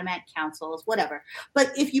not Automatic counsels, whatever.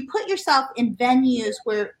 But if you put yourself in venues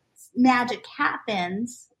where magic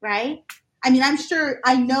happens, right? I mean, I'm sure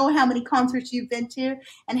I know how many concerts you've been to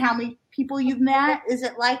and how many people you've met. Is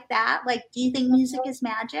it like that? Like, do you think music is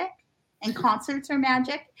magic and concerts are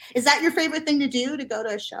magic? Is that your favorite thing to do, to go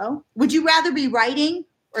to a show? Would you rather be writing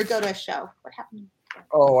or go to a show? What happened?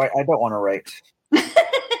 Oh, I don't want to write.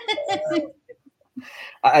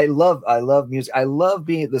 I love music. I love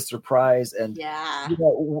being the surprise. And you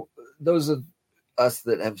know, those of us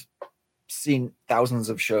that have seen thousands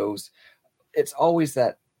of shows, it's always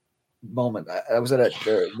that moment. I was at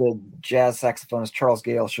the jazz saxophonist Charles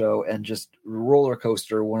Gale show, and just roller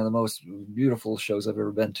coaster, one of the most beautiful shows I've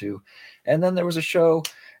ever been to. And then there was a show.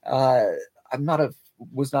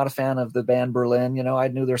 Was not a fan of the band Berlin. You know, I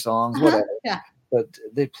knew their songs, whatever. Yeah. But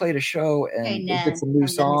they played a show and they did some new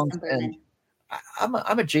songs. And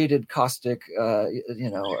I'm a jaded, caustic,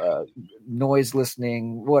 noise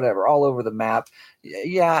listening, whatever, all over the map.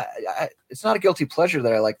 Yeah, it's not a guilty pleasure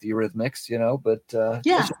that I like the Eurythmics, you know, but it's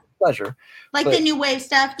just a pleasure. Like the new wave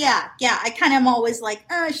stuff. Yeah. I kind of am always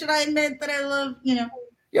like, should I admit that I love, you know?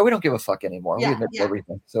 Yeah, we don't give a fuck anymore. We admit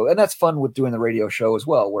everything. So, and that's fun with doing the radio show as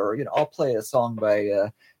well, where, you know, I'll play a song by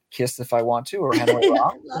Kiss if I want to, or Hanoi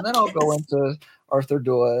Rock, and then I'll go into Arthur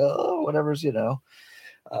Doyle, whatever's, you know.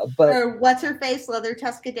 Or what's her face, Leather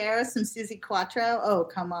Tuscadero, some Susie Quattro. Oh,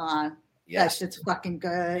 come on. Yes. That shit's fucking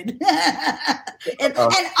good. and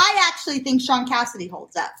I actually think Sean Cassidy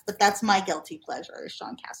holds up, but that's my guilty pleasure, is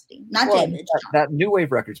Sean Cassidy. Not David. That new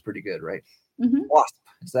wave record's pretty good, right? Mm-hmm. Wasp.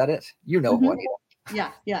 Is that it? You know what?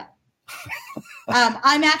 Yeah.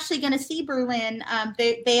 I'm actually going to see Berlin.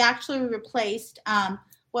 They actually replaced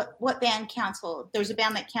what band canceled? There's a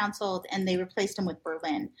band that canceled, and they replaced them with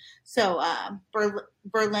Berlin. So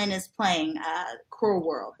Berlin is playing Cruel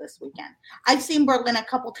World this weekend. I've seen Berlin a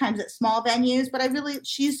couple times at small venues, but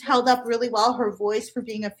she's held up really well. Her voice, for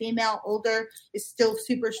being a female, older, is still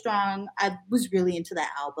super strong. I was really into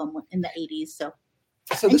that album in the 80s, so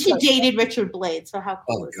and she dated Richard Blade, so how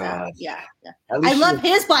cool is that? Yeah. I love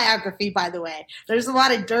his biography, by the way. There's a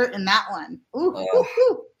lot of dirt in that one.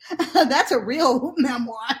 Ooh. That's a real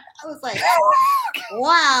memoir. I was like,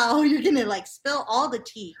 wow, you're going to like spill all the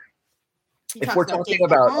tea. If we're talking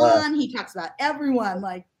about he talks about everyone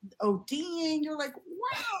like ODing. You're like,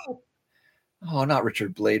 wow. Oh, not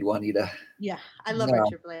Richard Blade, Juanita. Yeah, I love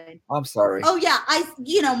Richard Blade. I'm sorry. Oh yeah,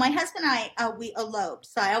 my husband and I, we eloped.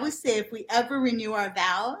 So I always say, if we ever renew our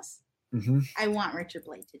vows, I want Richard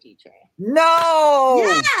Blade to DJ. No.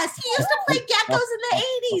 Yes, he used to play Geckos in the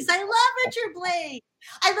 80s. I love Richard Blade.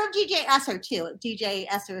 I love DJ Esser too. DJ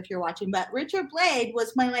Esser, if you're watching. But Richard Blade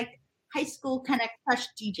was my like high school kind of crush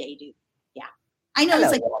DJ dude. Yeah, I know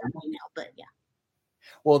he's like now, but yeah.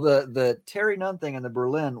 Well, the Terry Nunn thing in the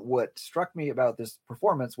Berlin, what struck me about this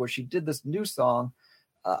performance was she did this new song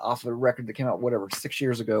off a record that came out, 6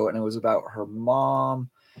 years ago, and it was about her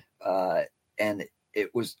mom. And there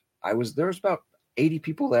was about 80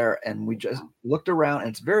 people there, and we just looked around, and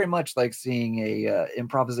it's very much like seeing a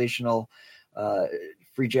improvisational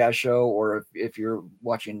free jazz show, or if you're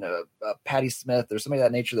watching Patti Smith or somebody of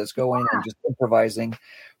that nature that's going and just improvising,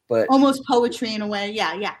 but almost poetry in a way.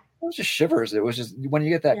 Yeah. It was just shivers. It was just when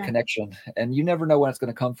you get that connection, and you never know when it's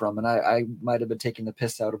going to come from. And I might have been taking the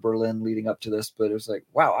piss out of Berlin leading up to this, but it was like,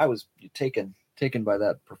 wow, I was taken by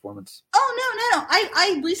that performance. Oh, no.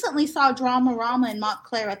 I recently saw Dramarama in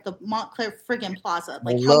Montclair at the Montclair friggin' Plaza.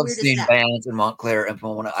 Like, I love seeing bands in Montclair and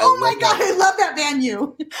Pomona. Oh my God, I love that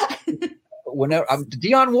venue. Whenever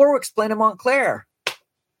Dionne Warwick's playing in Montclair.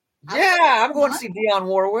 Yeah, I'm going to see Dionne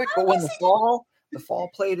Warwick. But when the fall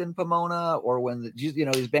played in Pomona, or when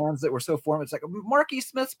these bands that were so formed, it's like Marky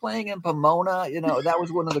Smith's playing in Pomona. That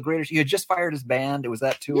was one of the greatest. He had just fired his band. It was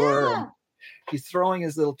that tour. Yeah. And he's throwing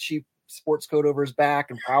his little cheap sports coat over his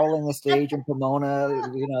back and prowling the stage in Pomona.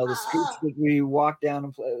 The streets that we walked down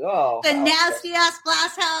and played. Oh, the nasty ass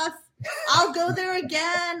glass house. I'll go there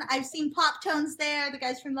again. I've seen Pop Tones there, the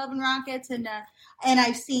guys from Love and Rockets, and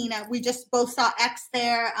I've seen. We just both saw X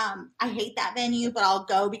there. I hate that venue, but I'll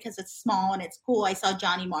go because it's small and it's cool. I saw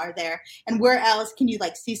Johnny Marr there, and where else can you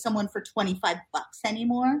see someone for $25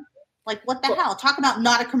 anymore? Like, what the hell? Talk about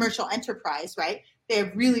not a commercial enterprise, right? They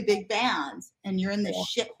have really big bands, and you're in this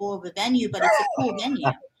shithole of a venue, but it's a cool venue.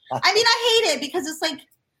 I mean, I hate it because it's like.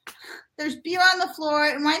 There's beer on the floor.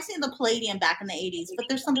 It reminds me of the Palladium back in the 80s, but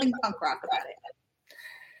there's something punk rock about it.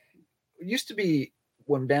 It used to be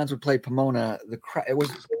when bands would play Pomona, it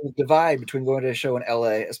was a divide between going to a show in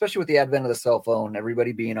LA, especially with the advent of the cell phone,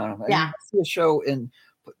 everybody being on them. Yeah. And you'd see a show in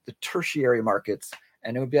the tertiary markets,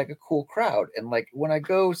 and it would be like a cool crowd. And like when I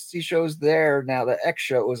go see shows there now, the X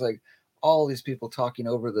show, it was like all these people talking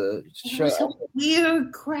over the show. It was a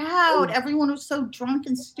weird crowd. Everyone was so drunk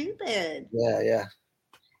and stupid. Yeah.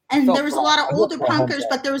 And there was a lot of older punkers,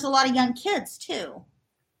 but there was a lot of young kids too.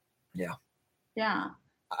 Yeah. Yeah.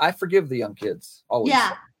 I forgive the young kids. Always.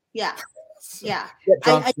 Yeah. Get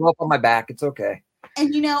drunk, throw up on my back. It's okay.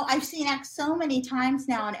 And I've seen X so many times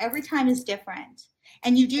now, and every time is different.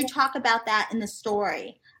 And you do talk about that in the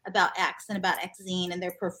story about X and about X-Zine and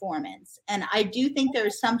their performance. And I do think there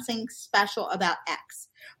is something special about X.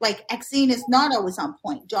 Like, X-Zine is not always on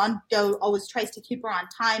point. John Doe always tries to keep her on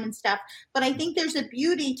time and stuff. But I think there's a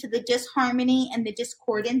beauty to the disharmony and the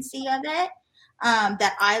discordancy of it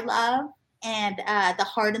that I love. And the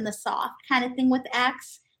hard and the soft kind of thing with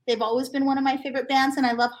X. They've always been one of my favorite bands. And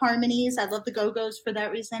I love harmonies. I love the Go-Go's for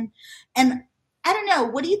that reason. And I don't know.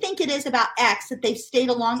 What do you think it is about X that they've stayed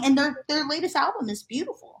along? And their latest album is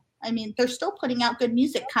beautiful. I mean, they're still putting out good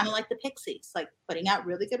music, kind of like the Pixies, like putting out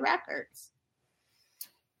really good records.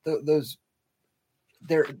 Those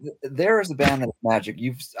there is a band that's magic.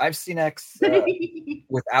 I've seen X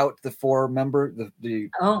without the four member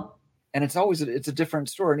and it's always it's a different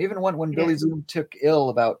story. And even when Billy Zoom took ill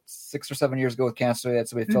about 6 or 7 years ago with cancer, they had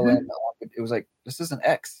somebody fill in. It was like, this isn't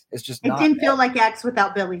X. It's just not. It didn't feel like X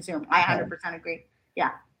without Billy Zoom. I 100% agree.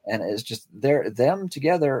 Yeah. And it's just them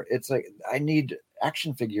together. It's like, I need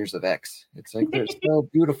action figures of X. It's like, they're so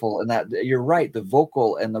beautiful. And that, you're right, the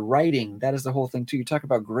vocal and the writing, that is the whole thing too. You talk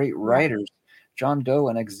about great writers, John Doe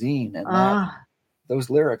and X-Zine, and those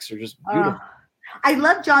lyrics are just beautiful. I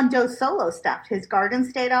love John Doe's solo stuff. His Garden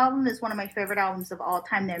State album is one of my favorite albums of all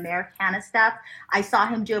time, the Americana stuff. I saw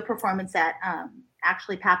him do a performance at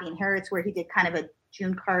actually Pappy and Harriet's where he did kind of a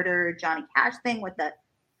June Carter, Johnny Cash thing with the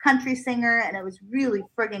country singer, and it was really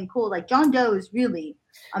friggin' cool. Like, John Doe is really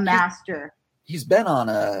a master. He's been on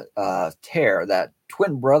a tear, that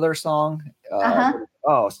Twin Brother song.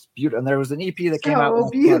 Oh, it's beautiful. And there was an EP that came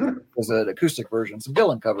out. It was an acoustic version, some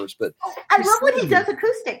Dylan covers. But I love when he does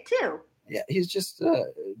acoustic too. Yeah, he's just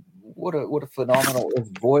what a phenomenal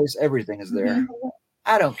voice. Everything is there. Mm-hmm.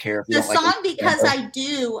 I don't care if you the don't song like Because I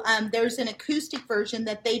Do. There's an acoustic version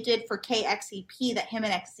that they did for KXEP that him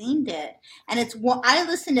and X-Zine did, and I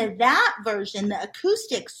listened to that version, the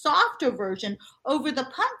acoustic, softer version, over the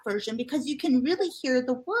punk version because you can really hear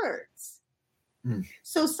the words.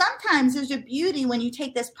 So sometimes there's a beauty when you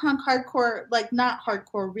take this punk hardcore, like not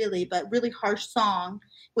hardcore really, but really harsh song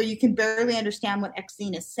where you can barely understand what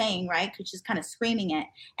X-Zine is saying, right? Because she's kind of screaming it.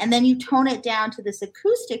 And then you tone it down to this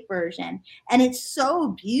acoustic version. And it's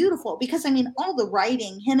so beautiful because, I mean, all the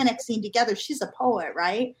writing, him and X-Zine together, she's a poet,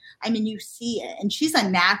 right? I mean, you see it. And she's a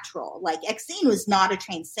natural. Like, X-Zine was not a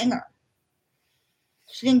trained singer.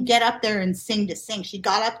 She didn't get up there and sing to sing. She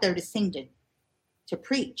got up there to sing to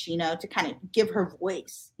preach, to kind of give her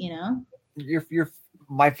voice, You're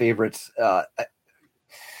my favorites.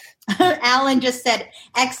 Alan just said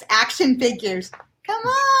X action figures. Come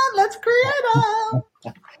on, let's create them.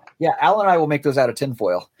 Yeah, Alan and I will make those out of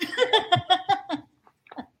tinfoil.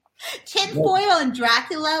 Tinfoil and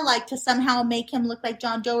Dracula, like to somehow make him look like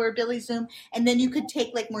John Doe or Billy Zoom, and then you could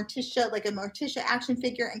take like a Morticia action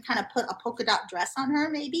figure and kind of put a polka dot dress on her,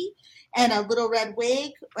 maybe, and a little red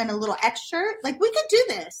wig and a little X shirt. Like, we could do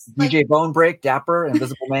this. DJ Bone Break, Dapper,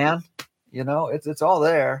 Invisible Man. It's all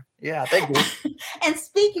there. Yeah, thank you. And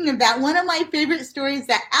speaking of that, one of my favorite stories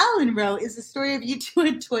that Alan wrote is the story of you two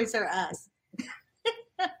at Toys R Us.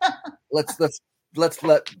 Let's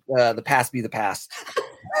let the past be the past.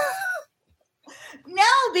 No,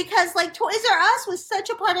 because like Toys R Us was such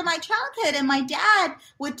a part of my childhood, and my dad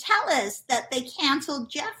would tell us that they canceled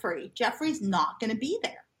Jeffrey. Jeffrey's not going to be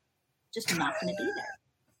there. Just not going to be there.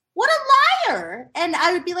 What a liar. And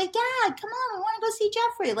I would be like, Dad, come on, we want to go see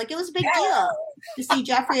Jeffrey. Like, it was a big deal to see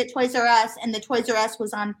Jeffrey at Toys R Us, and the Toys R Us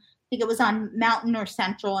was on think it was on Mountain or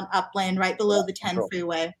Central and Upland, right below the 10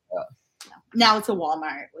 freeway. Yeah. Now it's a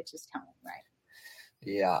Walmart, which is telling, right?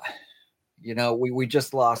 Yeah. You know, we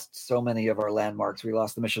just lost so many of our landmarks. We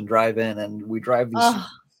lost the Mission Drive-In, and we drive these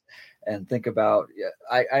and think about,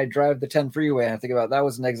 I drive the 10 freeway, and I think about that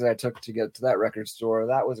was an exit I took to get to that record store.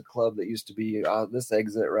 That was a club that used to be this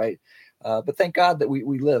exit, right? But thank God that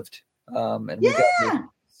we lived, and we got to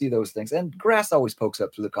see those things. And grass always pokes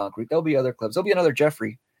up through the concrete. There'll be other clubs. There'll be another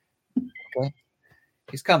Jeffrey. Okay,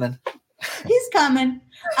 he's coming. He's coming.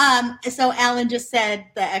 So Alan just said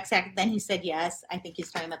the exact, then he said yes. I think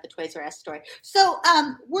he's talking about the Toys R Us story. So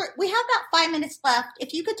we have about 5 minutes left.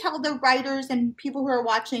 If you could tell the writers and people who are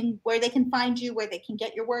watching where they can find you, where they can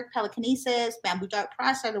get your work, Pelicanesis, Bamboo Dart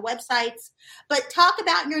Press are the websites. But talk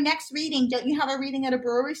about your next reading. Don't you have a reading at a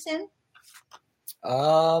brewery soon?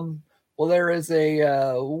 Well, there is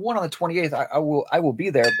a one on the 28th. I will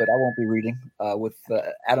be there, but I won't be reading with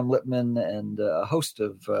Adam Lippman and a host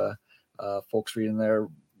of folks reading there.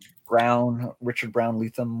 Richard Brown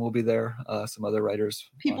Leatham will be there. Some other writers.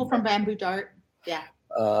 People from Bamboo Dart. Yeah.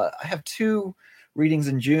 I have 2 readings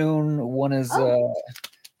in June. One is the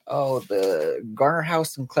Garner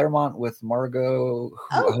House in Claremont with Margot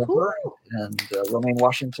Hoover and Romaine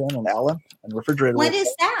Washington and Alan and Refrigerator. When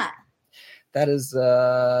is that? That is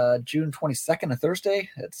June 22nd, a Thursday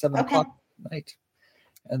at 7 o'clock at night.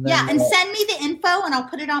 And then, and send me the info, and I'll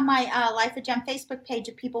put it on my Life of JEM Facebook page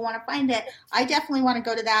if people want to find it. I definitely want to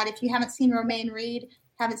go to that. If you haven't seen Romaine read,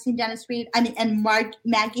 haven't seen Dennis read, and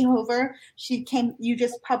Maggie Hover, you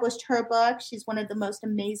just published her book. She's one of the most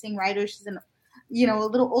amazing writers. She's a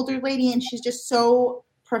little older lady, and she's just so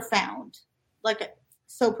profound,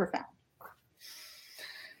 so profound.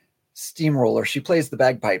 Steamroller. She plays the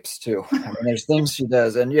bagpipes too. I mean, there's things she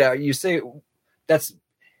does, and you say that's.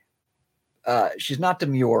 She's not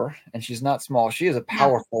demure and she's not small. She is a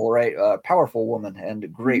powerful, powerful woman and a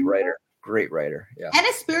great writer. Great writer. Yeah. And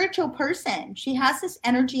a spiritual person. She has this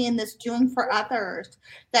energy and this doing for others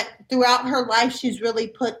that throughout her life she's really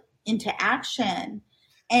put into action.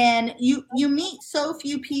 And you meet so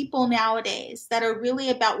few people nowadays that are really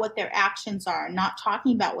about what their actions are, not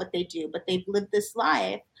talking about what they do, but they've lived this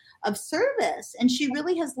life of service. And she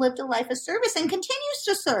really has lived a life of service and continues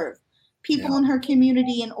to serve people in her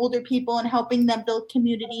community and older people and helping them build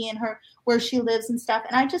community in her where she lives and stuff.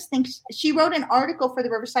 And I just think she wrote an article for the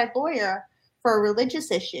Riverside Lawyer for a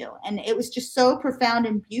religious issue, and it was just so profound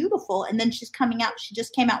and beautiful. And then she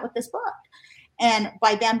just came out with this book and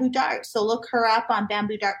by Bamboo Dart. So look her up on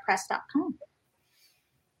bamboodartpress.com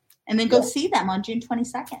and then go see them on June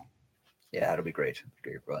 22nd. Yeah, it'll be great.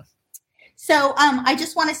 Great run. So I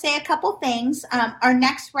just want to say a couple things. Our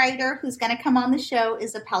next writer who's going to come on the show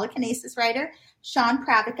is a Pelicanesis writer, Sean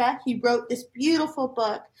Pravica. He wrote this beautiful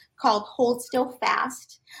book called Hold Still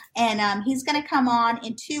Fast. And he's going to come on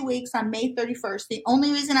in 2 weeks on May 31st. The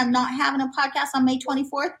only reason I'm not having a podcast on May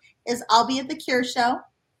 24th is I'll be at the Cure Show.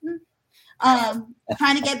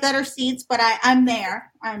 Trying to get better seats, but I'm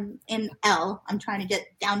there. I'm in L. I'm trying to get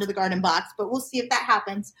down to the Garden Box, but we'll see if that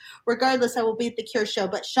happens. Regardless, I will be at the Cure Show.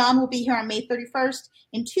 But Sean will be here on May 31st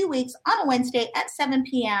in 2 weeks on a Wednesday at 7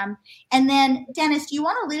 p.m. And then, Dennis, do you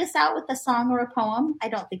want to lead us out with a song or a poem? I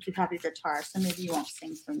don't think you have your guitar, so maybe you won't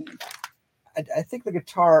sing for me. I think the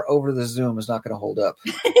guitar over the Zoom is not going to hold up.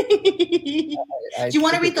 Do you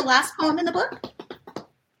want to read the last poem in the book?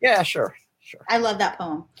 Yeah, sure. I love that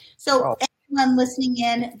poem. So anyone listening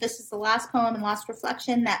in, this is the last poem and last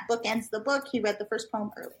reflection. That book ends the book. He read the first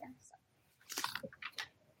poem earlier. So.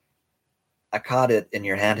 I caught it in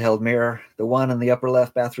your handheld mirror, the one in the upper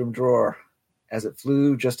left bathroom drawer, as it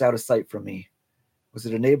flew just out of sight from me. Was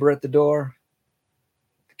it a neighbor at the door?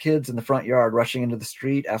 The kids in the front yard rushing into the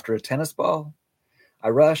street after a tennis ball? I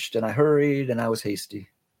rushed and I hurried and I was hasty.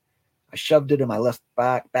 I shoved it in my left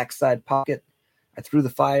backside pocket. I threw the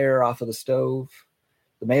fire off of the stove,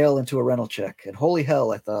 the mail into a rental check, and holy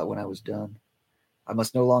hell, I thought when I was done. I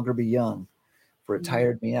must no longer be young, for it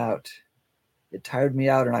tired me out. It tired me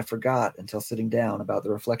out, and I forgot until sitting down about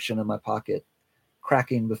the reflection in my pocket,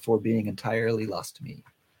 cracking before being entirely lost to me.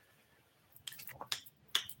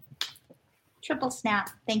 Triple snap.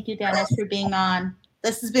 Thank you, Dennis, for being on.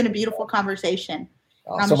 This has been a beautiful conversation.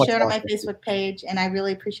 I'm so sharing on my Facebook page, and I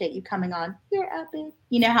really appreciate you coming on. You're epic.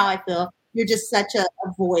 You know how I feel. You're just such a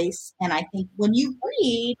voice. And I think when you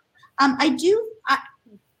read,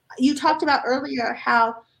 you talked about earlier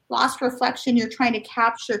how Lost Reflection, you're trying to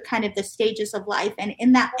capture kind of the stages of life. And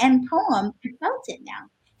in that end poem, I felt it now.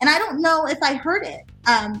 And I don't know if I heard it.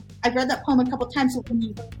 I've read that poem a couple of times. So when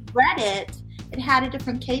you read it, it had a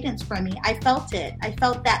different cadence for me. I felt it. I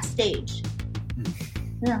felt that stage.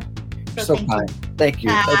 Yeah. So kind. Thank you.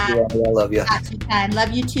 Thank you, Annie. I love you. Not too kind.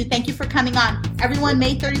 Love you too. Thank you for coming on. Everyone,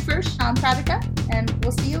 May 31st, Sean Pratica, and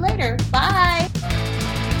we'll see you later. Bye.